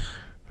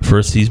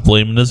 First, he's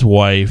blaming his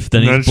wife.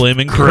 Then he's That's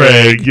blaming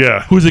Craig, Craig.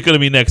 yeah. Who's it going to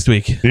be next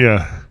week?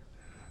 Yeah.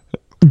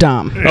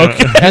 Dom.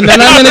 Okay. And then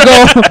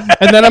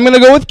I'm gonna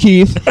go with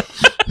Keith.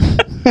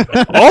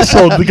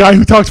 Also, the guy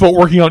who talks about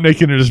working out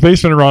naked in his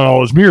basement around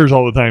all his mirrors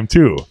all the time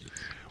too.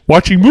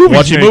 Watching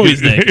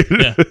movies naked.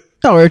 Yeah.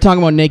 No, we were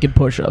talking about naked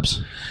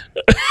push-ups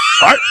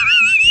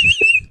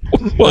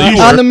Well, you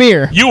on were. the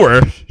mirror. You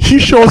were. He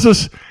shows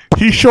us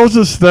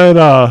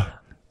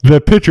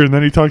that picture, and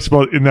then he talks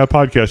about in that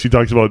podcast. He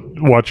talks about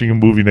watching a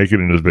movie naked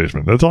in his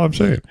basement. That's all I'm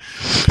saying.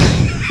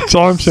 That's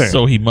all I'm saying.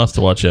 So he must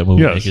have watched that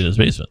movie Yes. naked in his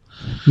basement.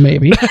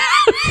 Maybe.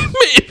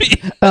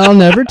 Maybe. I'll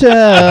never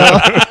tell.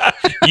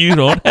 You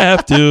don't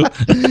have to.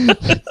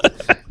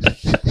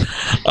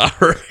 All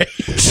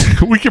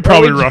right. we could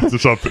probably wrap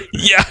this up.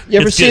 Yeah. You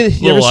ever it's see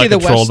getting a little out of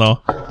control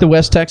now. the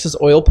West Texas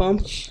oil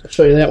pump? I'll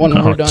show you that one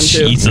when Oh, we're done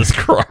too. Jesus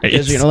Christ.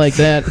 Because you're gonna like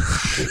that.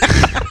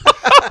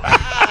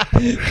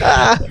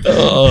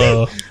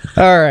 Oh.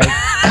 All right.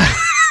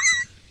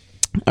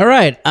 All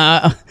right.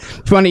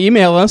 If you want to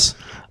email us,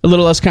 a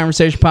little less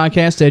conversation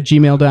podcast at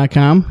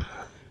gmail.com.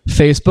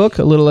 Facebook,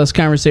 a little less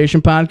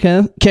conversation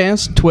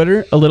podcast.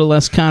 Twitter, a little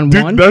less con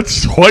Dude, one.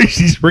 that's twice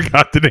he's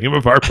forgot the name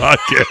of our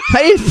podcast.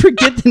 I didn't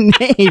forget the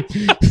name.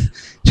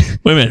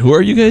 Wait a minute. Who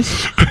are you guys?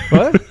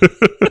 What?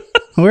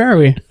 Where are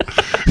we?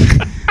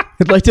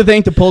 I'd like to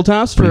thank the Pull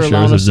Tops for Pretty sure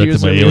allowing I was us to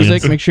use their abducted by music.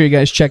 aliens. Make sure you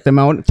guys check them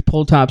out at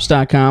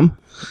thepulltops.com.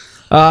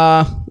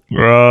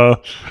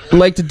 I'd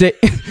like to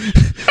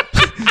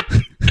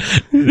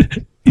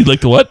You'd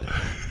like to what?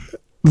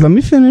 let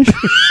me finish.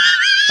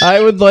 I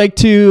would like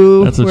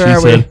to. That's what where she are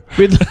said.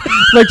 We'd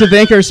like to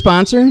thank our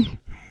sponsor,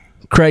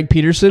 Craig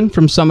Peterson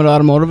from Summit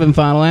Automotive in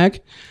Fond du Lac.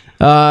 If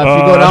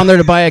you go down there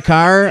to buy a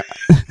car,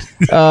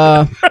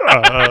 No,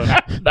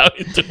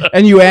 you do not.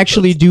 and you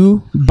actually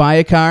do buy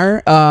a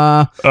car,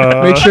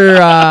 make sure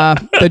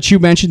that you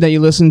mention that you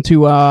listen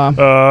to our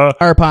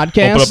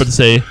podcast. Open up and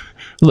say,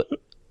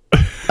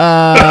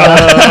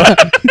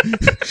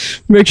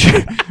 Make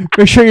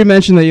sure you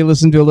mention that you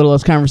listen to a Little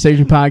Less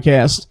Conversation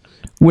podcast.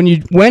 When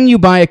you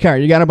buy a car,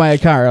 you got to buy a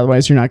car,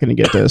 otherwise you're not going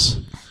to get this.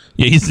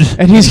 yeah, he's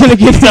And he's going to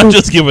give not you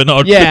just giving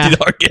out Yeah.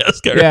 $50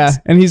 gas cards. yeah,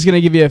 and he's going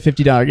to give you a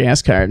 $50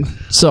 gas card.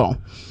 So,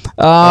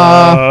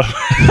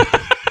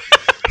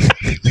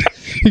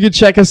 you can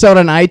check us out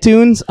on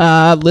iTunes.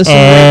 Listen.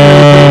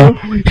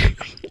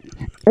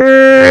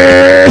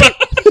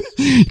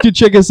 You can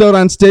check us out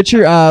on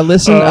Stitcher.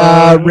 Listen,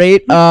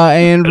 rate,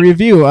 and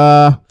review.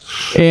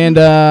 And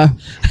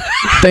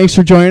thanks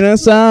for joining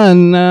us.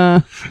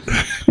 And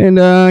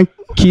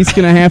Keith's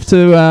gonna have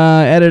to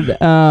edit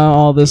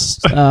all this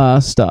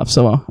stuff.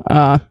 So,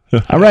 all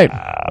right.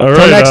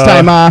 Till next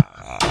time.